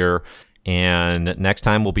patreon.com/mymarvelousyear. And next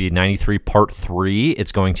time will be 93 Part 3.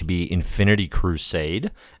 It's going to be Infinity Crusade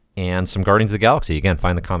and some Guardians of the Galaxy. Again,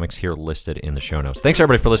 find the comics here listed in the show notes. Thanks,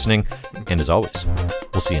 everybody, for listening. And as always,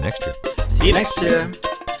 we'll see you next year. See you next year.